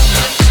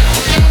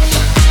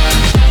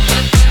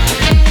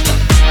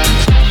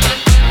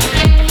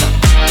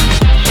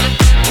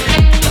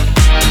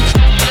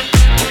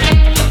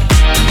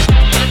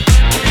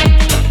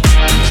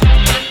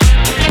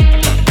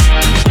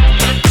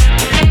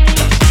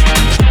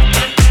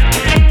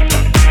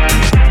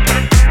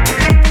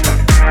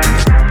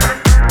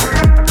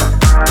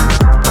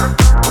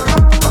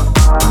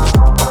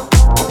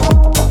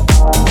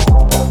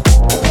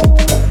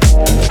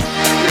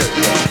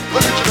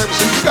 Look at your neighbor and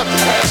say, you got to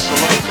pass the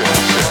love test.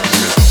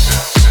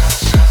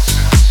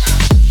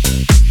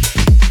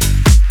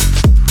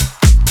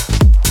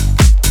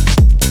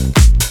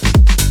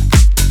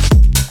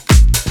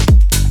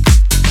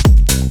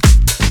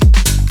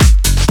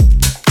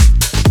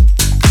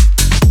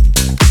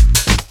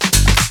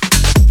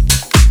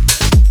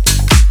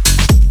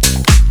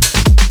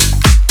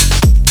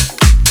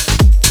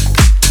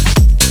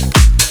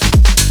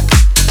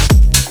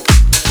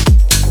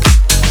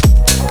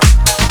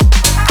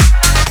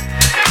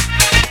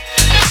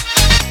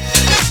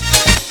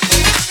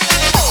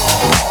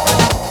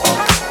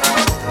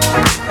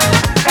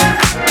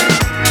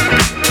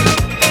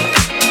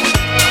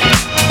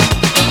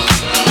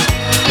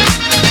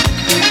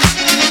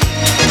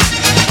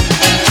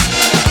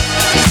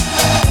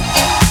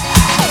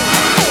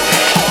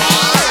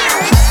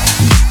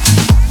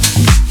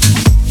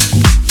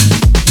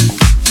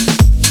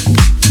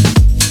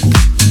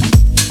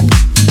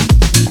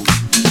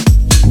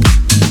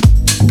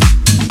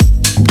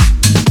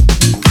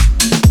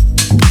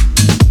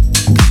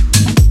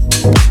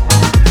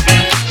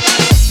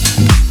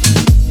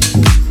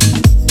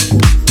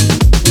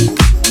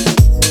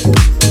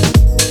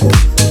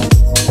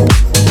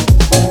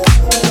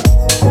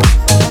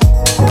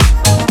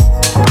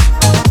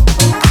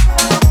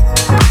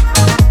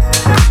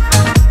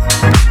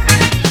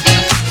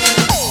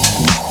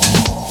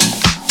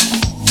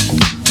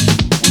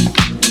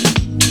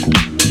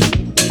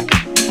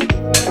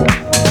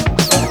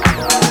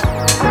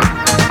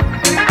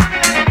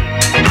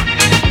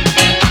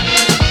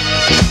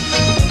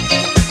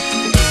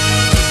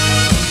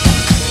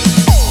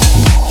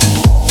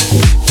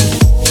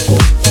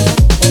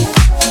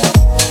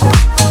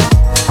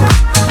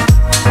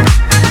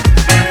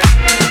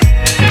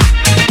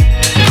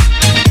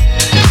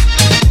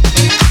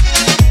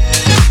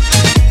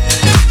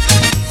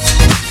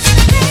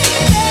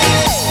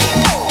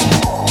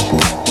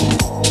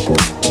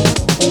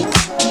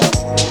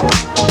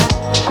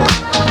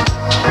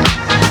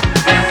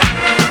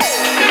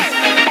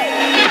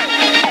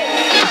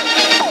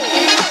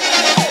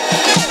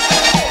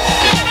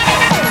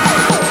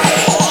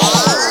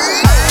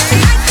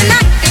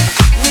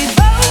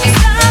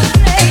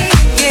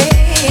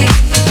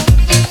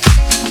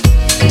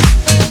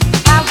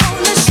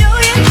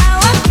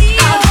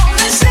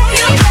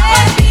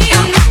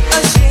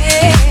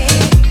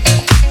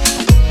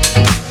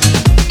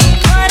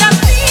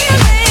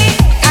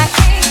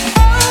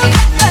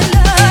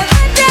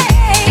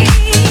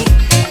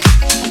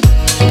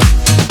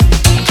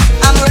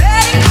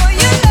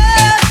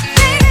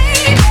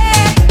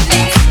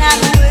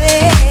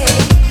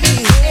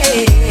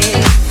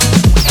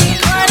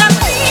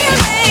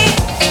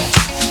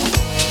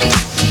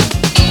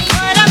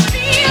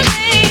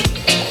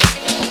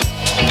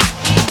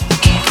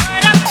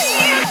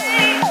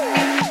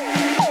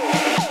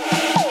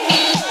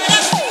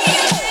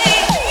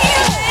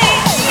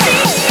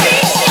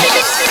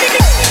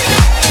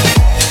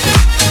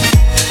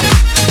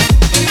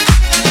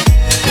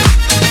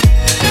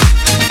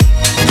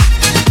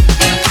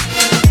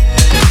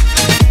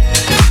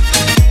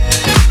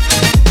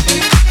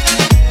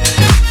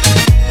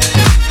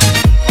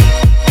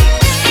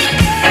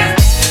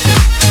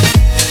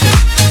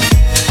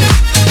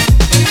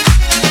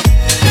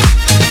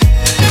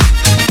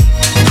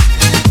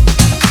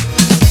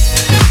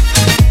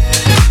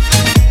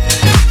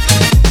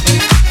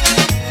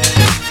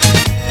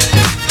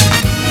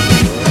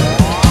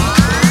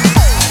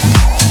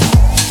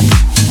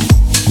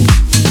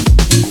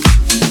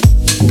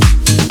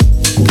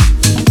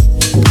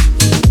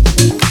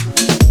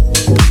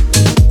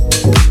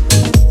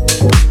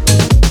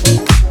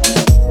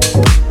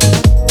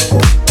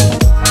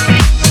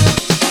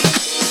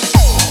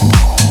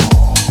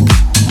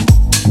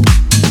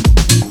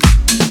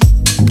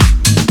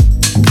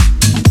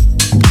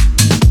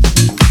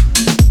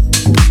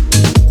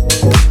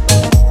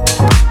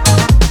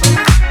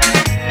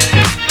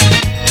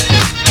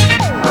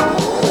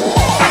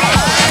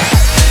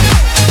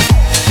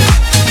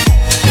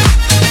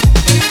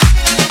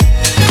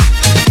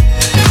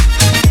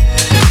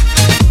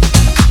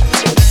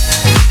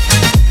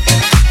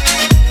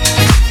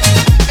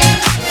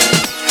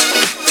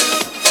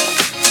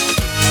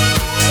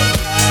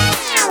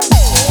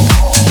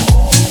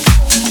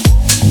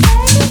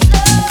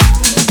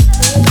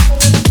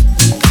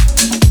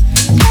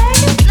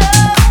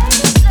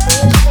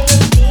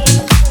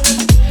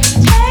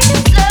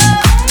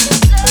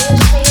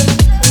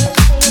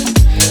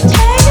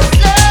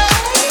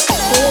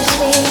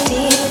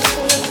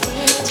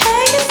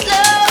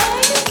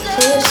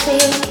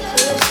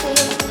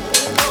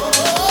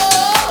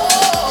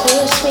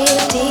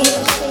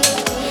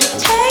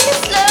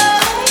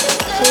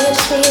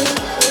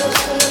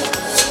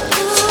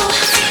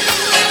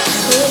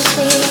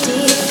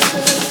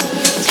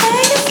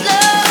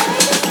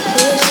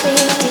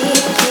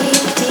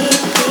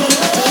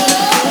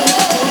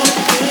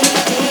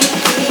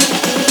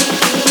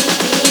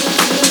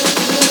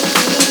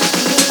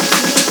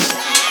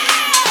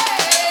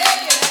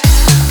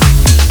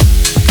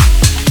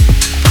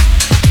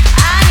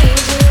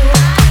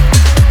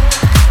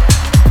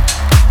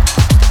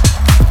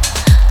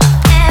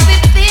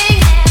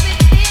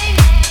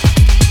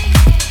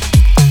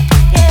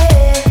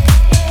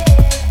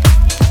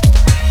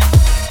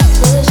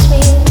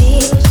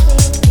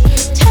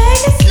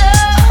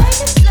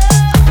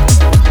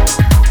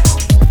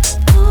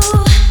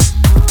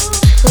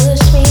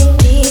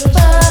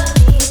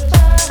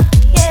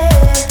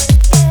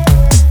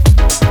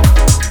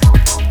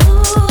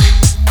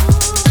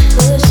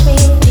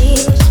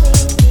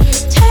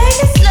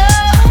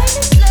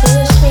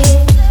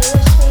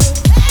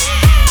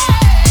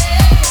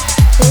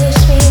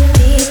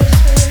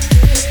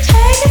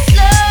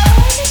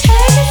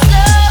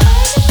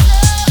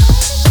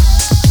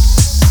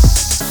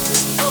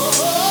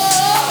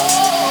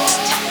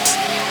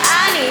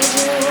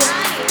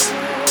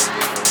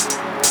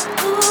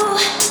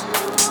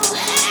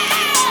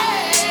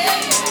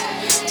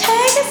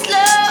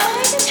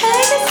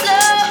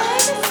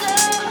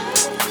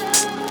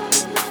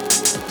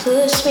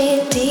 push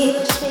me deep,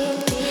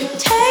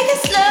 take it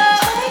slow,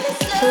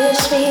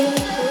 push me,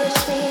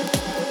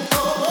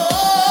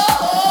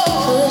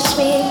 push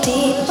me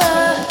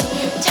deeper,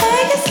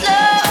 take it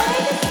slow,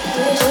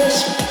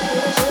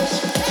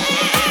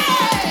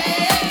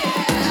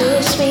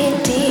 push me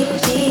deep,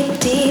 deep,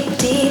 deep,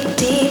 deep,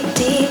 deep,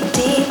 deep, deep,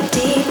 deep,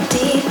 deep,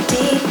 deep,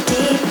 deep,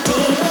 deep,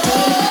 deep.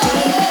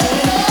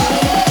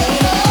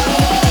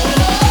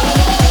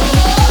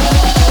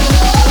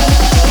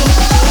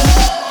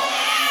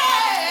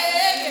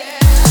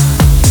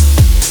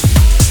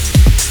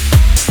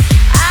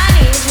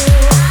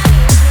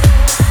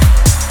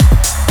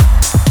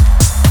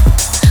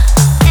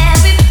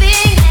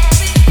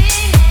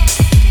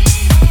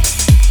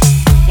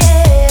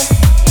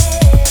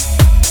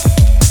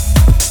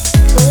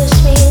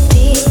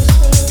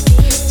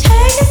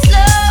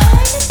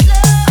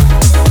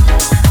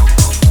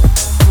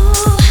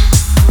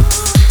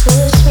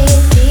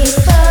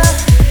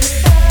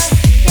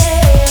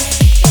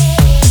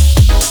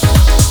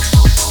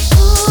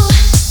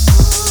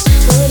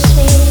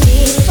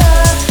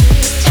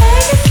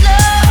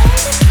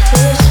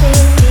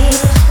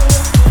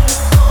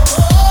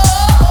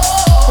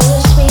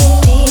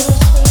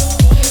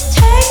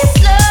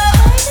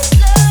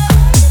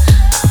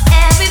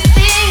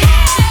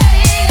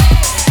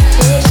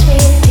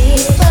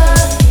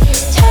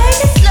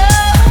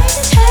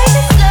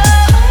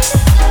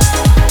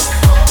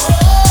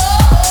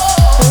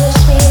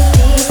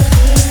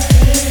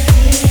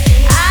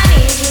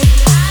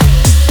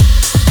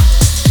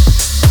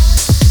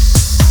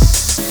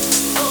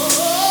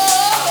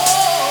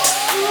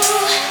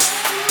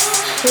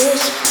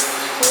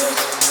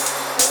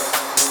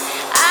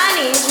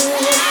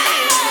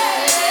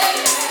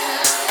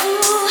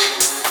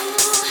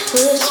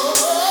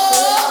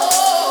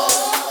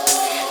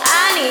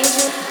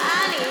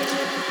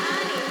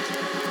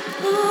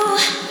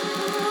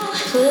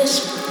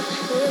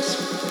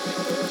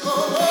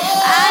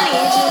 I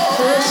need you,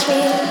 push me,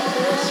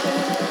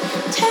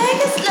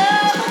 take it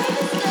slow.